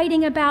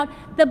fighting about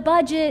the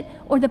budget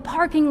or the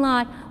parking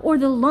lot or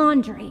the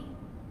laundry?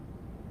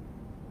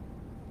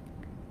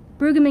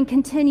 Brueggemann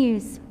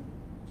continues,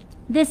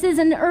 this is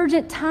an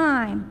urgent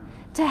time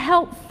to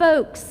help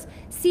folks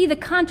see the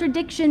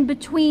contradiction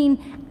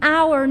between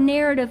our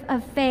narrative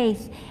of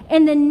faith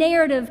and the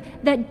narrative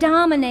that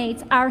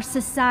dominates our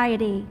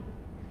society.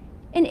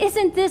 And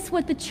isn't this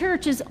what the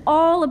church is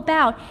all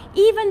about?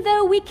 Even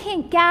though we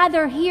can't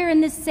gather here in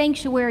this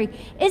sanctuary,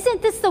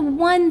 isn't this the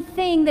one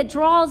thing that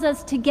draws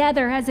us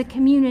together as a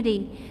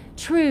community?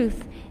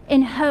 Truth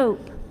and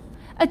hope.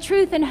 A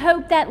truth and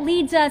hope that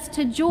leads us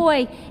to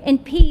joy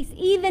and peace,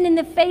 even in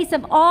the face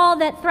of all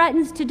that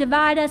threatens to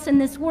divide us in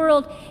this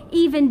world,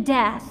 even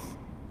death.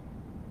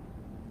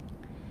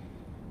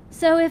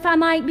 So if I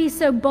might be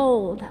so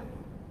bold,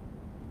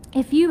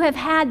 if you have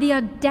had the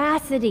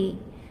audacity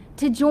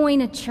to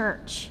join a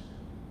church,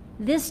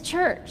 this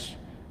church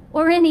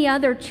or any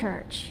other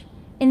church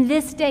in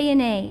this day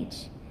and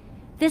age,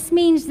 this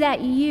means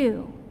that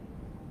you,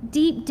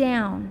 deep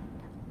down,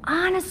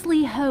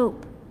 honestly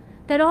hope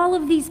that all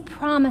of these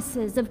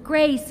promises of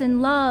grace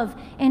and love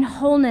and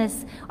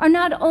wholeness are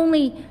not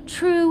only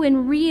true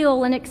and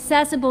real and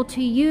accessible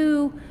to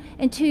you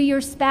and to your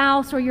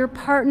spouse or your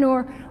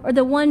partner or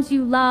the ones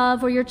you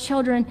love or your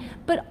children,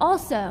 but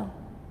also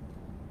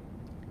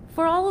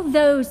for all of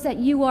those that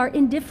you are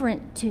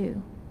indifferent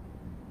to.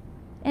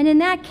 And in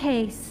that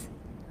case,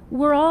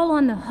 we're all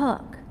on the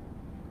hook.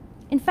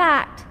 In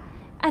fact,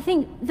 I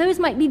think those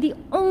might be the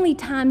only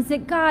times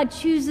that God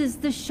chooses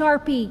the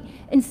Sharpie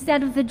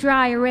instead of the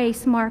dry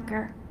erase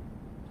marker.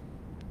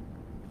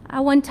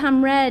 I one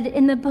time read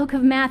in the book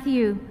of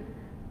Matthew,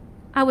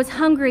 I was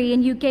hungry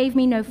and you gave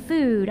me no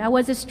food. I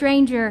was a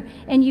stranger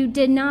and you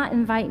did not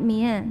invite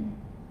me in.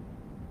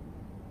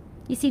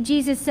 You see,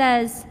 Jesus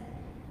says,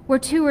 where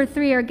 2 or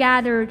 3 are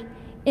gathered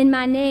in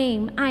my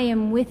name, I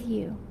am with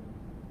you.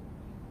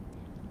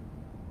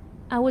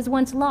 I was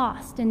once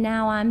lost and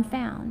now I'm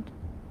found.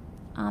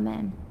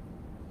 Amen.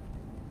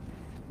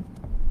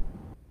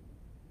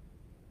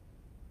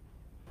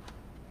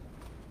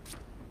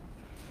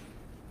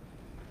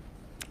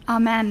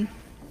 Amen.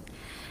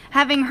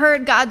 Having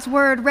heard God's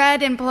word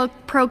read and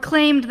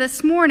proclaimed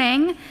this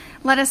morning,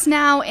 let us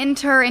now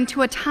enter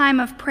into a time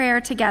of prayer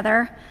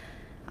together.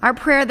 Our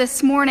prayer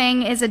this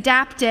morning is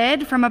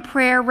adapted from a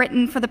prayer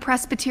written for the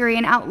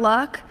Presbyterian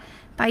Outlook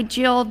by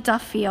Jill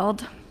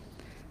Duffield.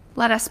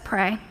 Let us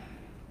pray.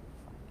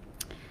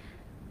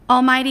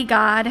 Almighty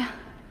God,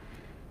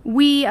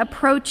 we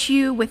approach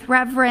you with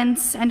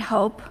reverence and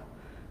hope,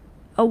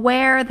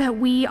 aware that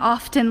we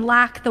often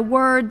lack the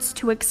words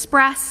to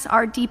express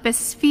our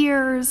deepest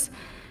fears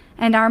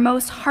and our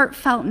most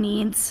heartfelt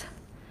needs.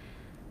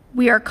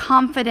 We are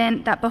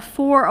confident that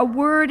before a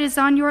word is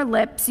on your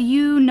lips,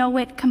 you know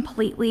it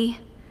completely.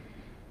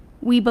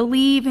 We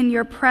believe in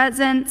your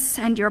presence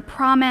and your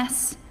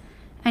promise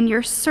and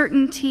your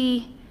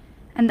certainty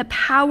and the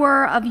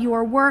power of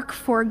your work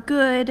for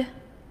good.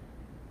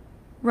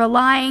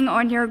 Relying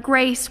on your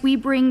grace, we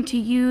bring to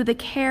you the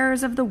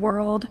cares of the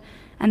world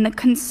and the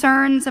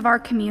concerns of our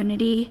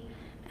community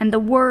and the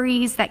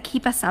worries that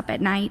keep us up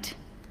at night.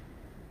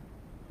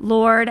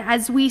 Lord,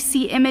 as we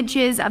see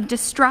images of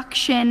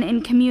destruction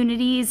in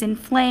communities in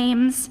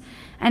flames,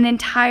 and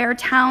entire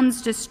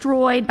towns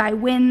destroyed by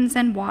winds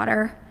and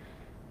water.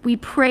 We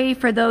pray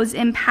for those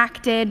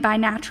impacted by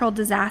natural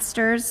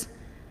disasters.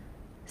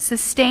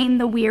 Sustain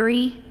the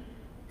weary,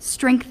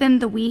 strengthen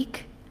the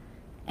weak,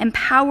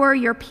 empower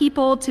your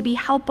people to be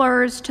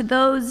helpers to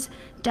those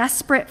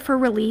desperate for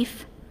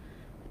relief.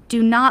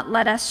 Do not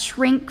let us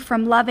shrink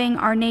from loving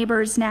our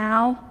neighbors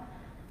now,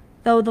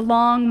 though the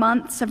long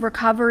months of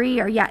recovery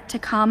are yet to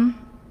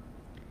come.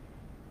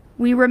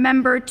 We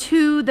remember,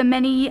 too, the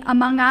many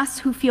among us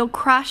who feel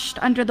crushed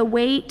under the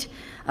weight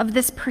of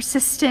this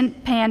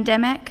persistent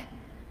pandemic.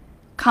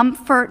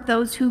 Comfort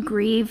those who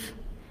grieve,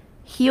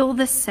 heal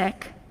the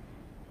sick,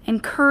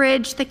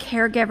 encourage the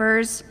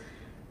caregivers,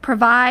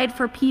 provide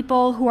for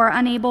people who are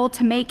unable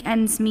to make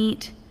ends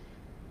meet.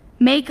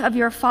 Make of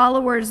your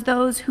followers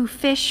those who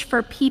fish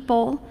for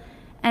people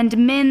and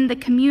mend the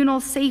communal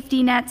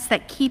safety nets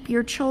that keep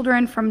your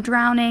children from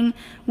drowning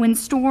when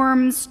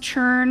storms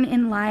churn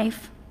in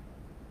life.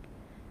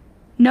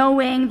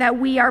 Knowing that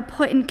we are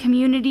put in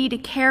community to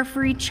care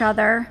for each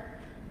other,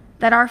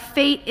 that our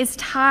fate is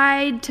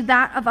tied to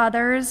that of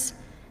others,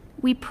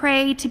 we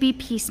pray to be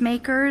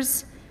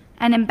peacemakers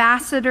and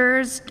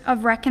ambassadors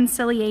of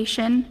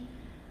reconciliation,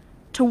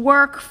 to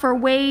work for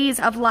ways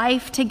of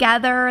life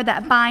together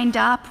that bind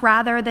up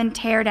rather than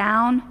tear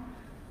down,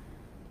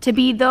 to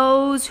be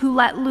those who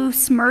let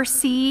loose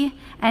mercy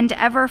and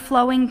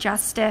ever-flowing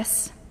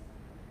justice.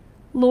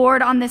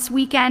 Lord, on this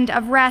weekend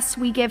of rest,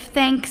 we give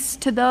thanks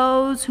to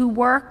those who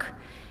work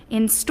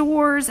in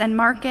stores and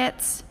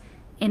markets,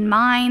 in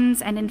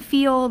mines and in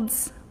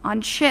fields,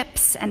 on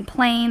ships and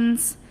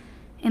planes,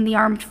 in the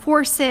armed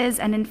forces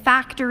and in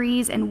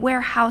factories and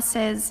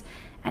warehouses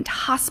and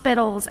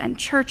hospitals and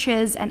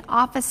churches and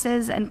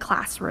offices and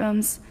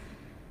classrooms.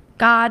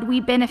 God, we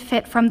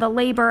benefit from the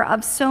labor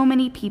of so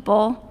many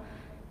people,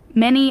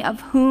 many of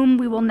whom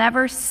we will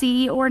never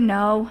see or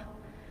know.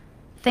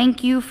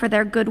 Thank you for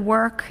their good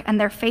work and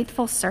their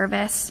faithful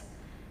service.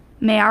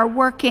 May our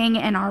working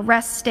and our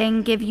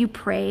resting give you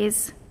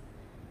praise.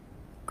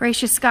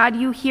 Gracious God,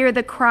 you hear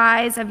the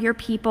cries of your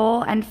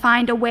people and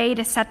find a way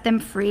to set them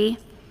free,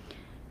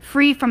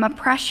 free from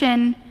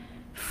oppression,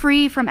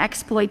 free from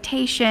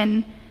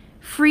exploitation,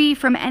 free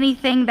from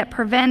anything that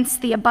prevents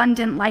the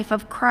abundant life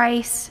of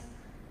Christ.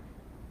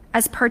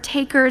 As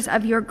partakers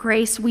of your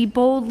grace, we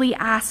boldly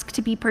ask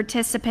to be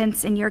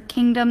participants in your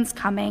kingdom's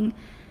coming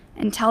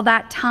until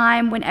that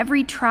time when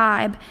every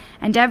tribe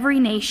and every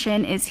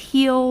nation is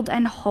healed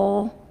and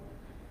whole,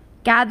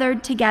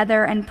 gathered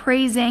together and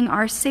praising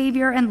our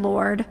Savior and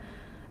Lord,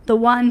 the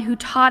one who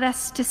taught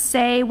us to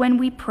say when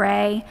we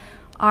pray,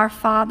 Our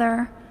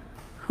Father,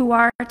 who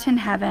art in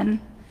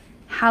heaven,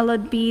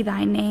 hallowed be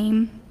thy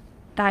name.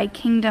 Thy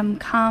kingdom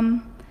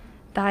come,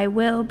 thy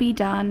will be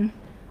done,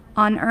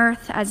 on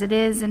earth as it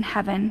is in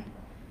heaven.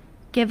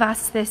 Give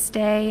us this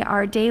day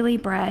our daily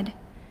bread,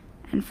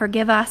 and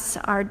forgive us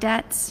our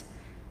debts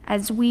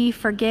as we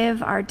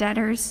forgive our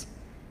debtors.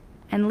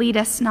 And lead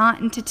us not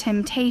into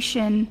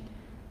temptation,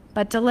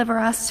 but deliver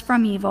us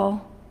from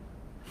evil.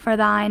 For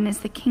thine is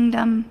the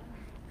kingdom,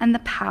 and the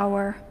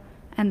power,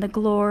 and the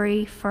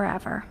glory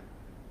forever.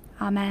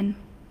 Amen.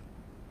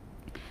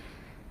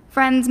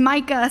 Friends,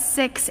 Micah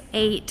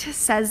 6:8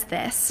 says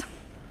this: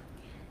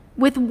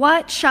 With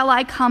what shall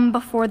I come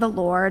before the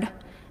Lord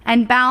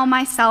and bow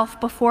myself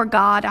before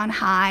God on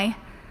high?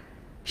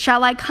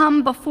 Shall I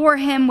come before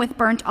him with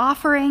burnt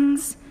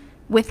offerings,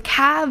 with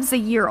calves a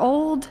year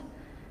old?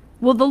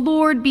 Will the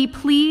Lord be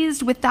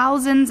pleased with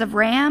thousands of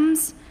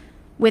rams,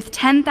 with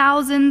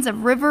 10,000s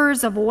of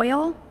rivers of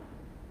oil?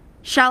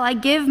 Shall I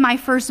give my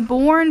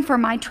firstborn for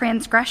my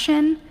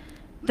transgression,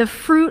 the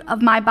fruit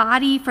of my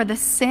body for the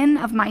sin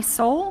of my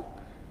soul?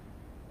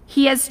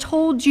 He has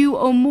told you,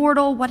 O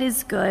mortal, what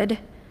is good,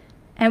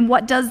 and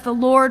what does the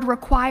Lord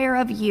require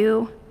of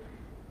you,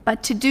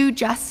 but to do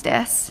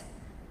justice,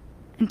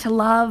 and to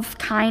love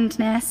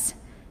kindness,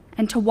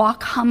 and to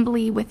walk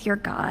humbly with your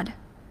God.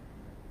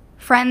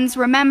 Friends,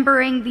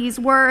 remembering these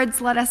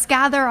words, let us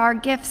gather our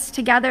gifts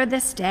together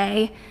this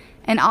day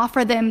and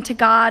offer them to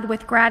God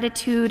with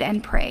gratitude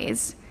and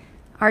praise.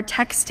 Our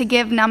text to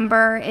give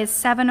number is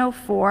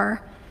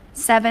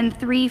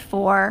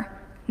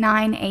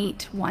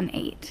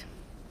 704-734-9818.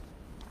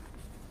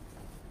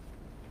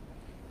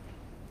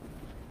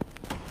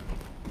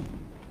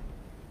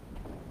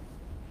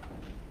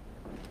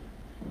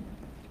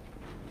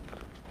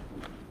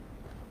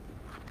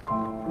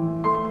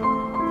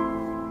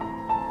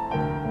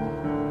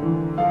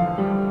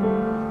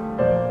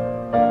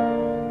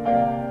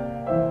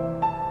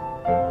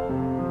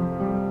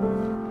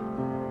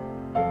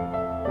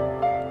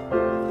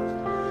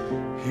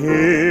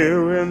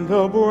 Here in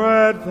the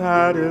bread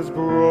that is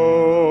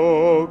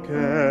broken,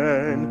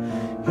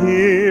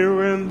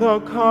 here in the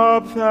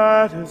cup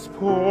that is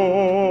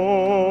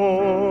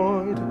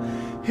poured,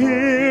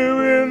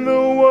 here in the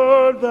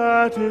word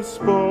that is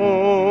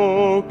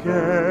spoken,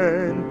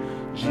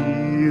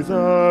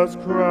 Jesus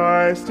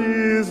Christ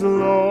is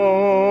Lord.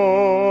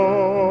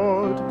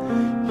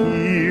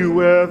 Here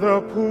where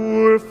the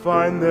poor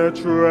find their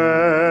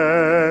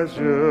treasure,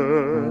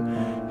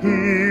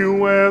 Here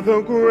where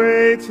the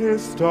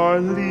greatest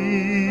are least,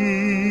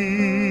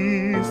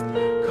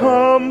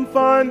 come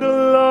find a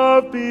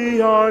love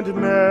beyond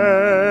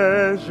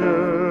measure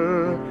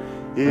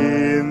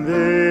in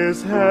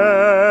this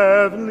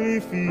heavenly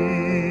feast.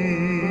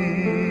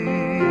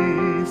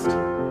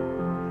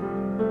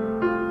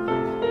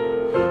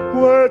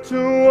 Where 2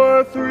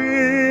 or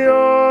 3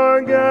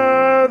 are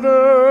gathered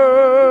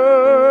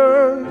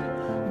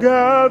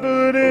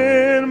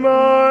in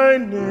my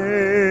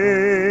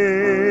name,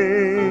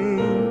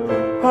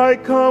 I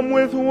come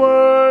with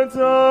words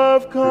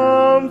of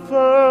comfort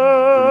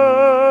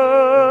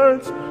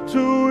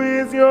to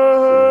ease your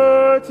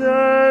hurt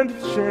and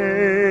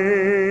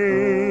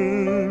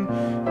shame.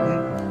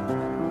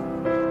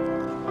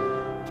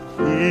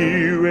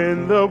 Here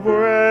in the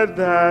bread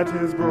that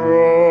is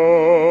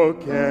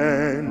broken,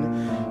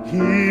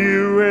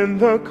 here in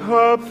the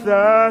cup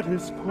that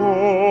is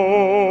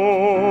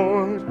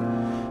poured,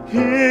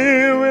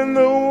 here in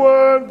the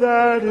word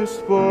that is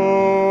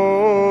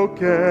spoken,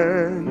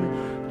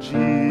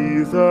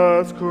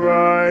 Jesus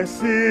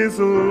Christ is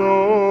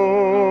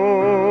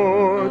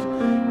Lord.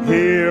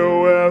 Here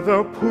where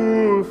the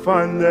poor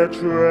find their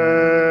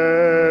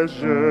treasure,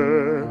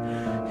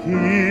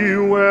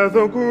 here where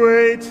the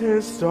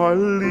greatest are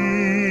least,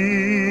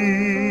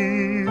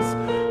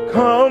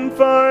 come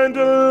find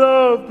a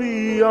love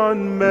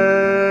beyond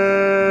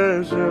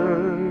measure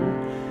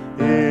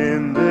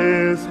in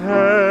this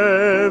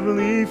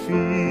heavenly feast.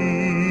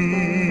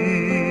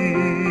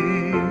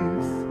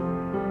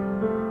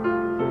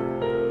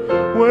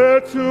 Where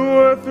 2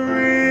 or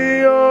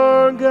 3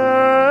 are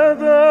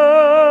gathered,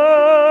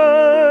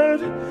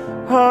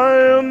 I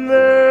am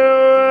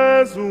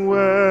there as well,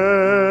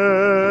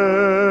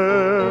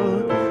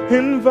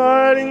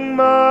 inviting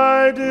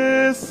my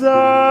disciples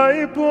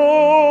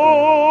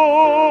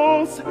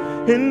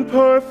in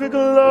perfect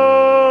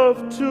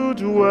love to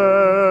dwell.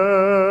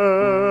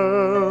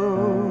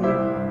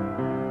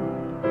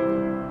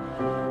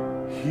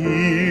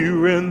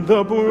 Here in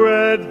the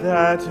bread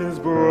that is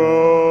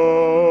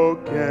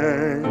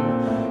broken,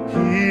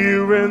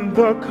 here in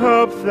the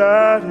cup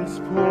that is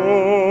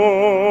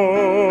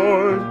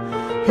poured,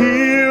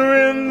 here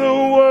in the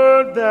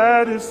word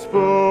that is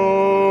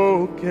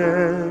spoken,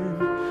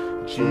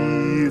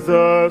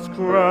 Jesus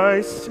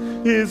Christ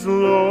is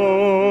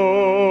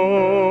Lord.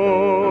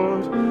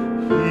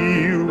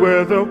 Here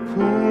where the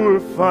poor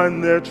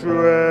find their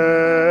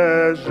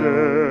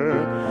treasure,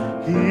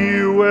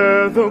 here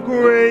where the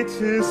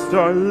greatest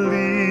are least,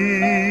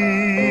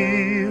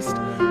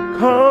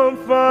 come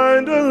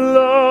find a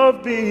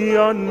love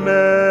beyond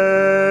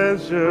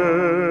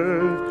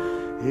measure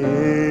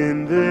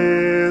in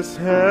this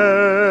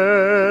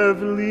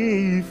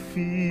heavenly feast.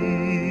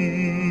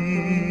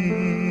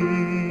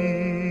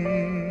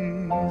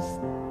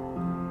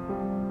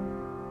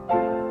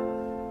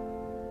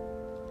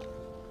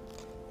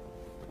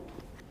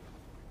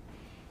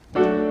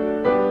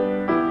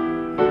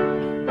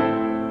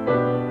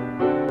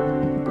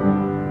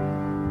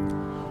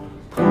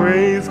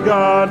 Praise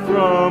God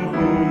from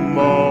whom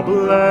all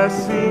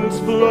blessings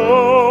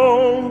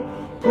flow.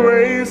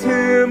 Praise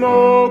Him,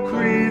 all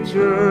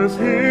creatures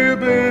here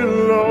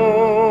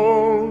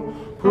below.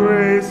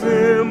 Praise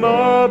Him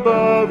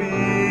above,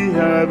 ye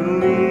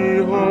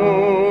heavenly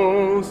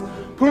hosts.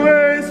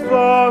 Praise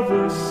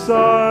Father,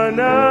 Son,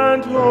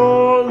 and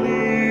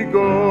Holy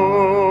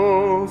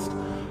Ghost.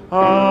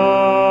 Amen.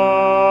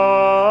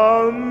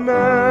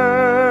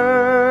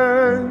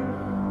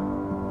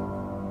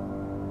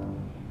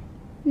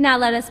 Now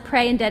let us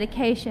pray in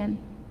dedication.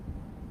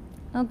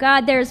 Oh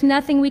God, there is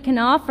nothing we can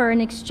offer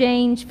in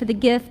exchange for the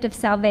gift of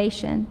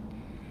salvation,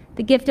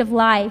 the gift of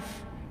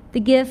life, the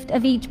gift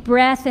of each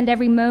breath and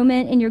every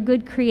moment in your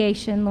good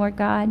creation, Lord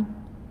God.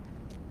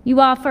 You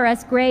offer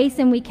us grace,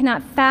 and we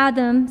cannot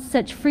fathom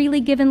such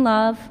freely given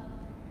love.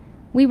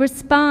 We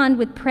respond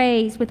with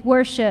praise, with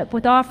worship,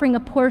 with offering a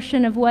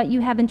portion of what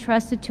you have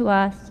entrusted to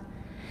us,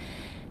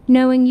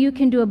 knowing you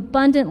can do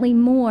abundantly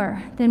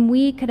more than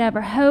we could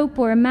ever hope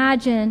or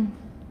imagine.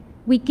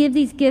 We give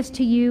these gifts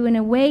to you and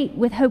await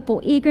with hopeful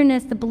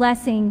eagerness the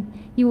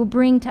blessing you will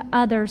bring to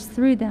others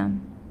through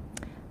them.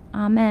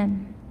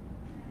 Amen.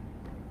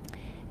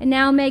 And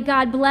now may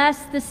God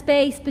bless the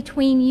space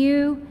between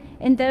you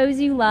and those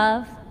you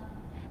love.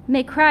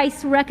 May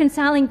Christ's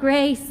reconciling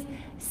grace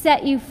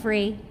set you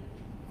free.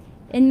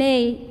 And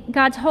may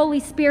God's Holy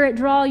Spirit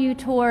draw you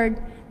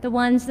toward the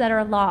ones that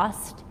are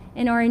lost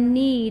and are in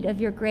need of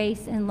your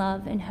grace and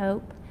love and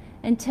hope,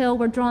 until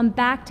we're drawn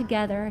back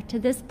together to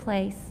this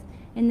place.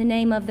 In the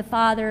name of the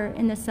Father,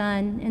 and the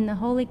Son, and the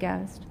Holy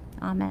Ghost.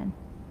 Amen.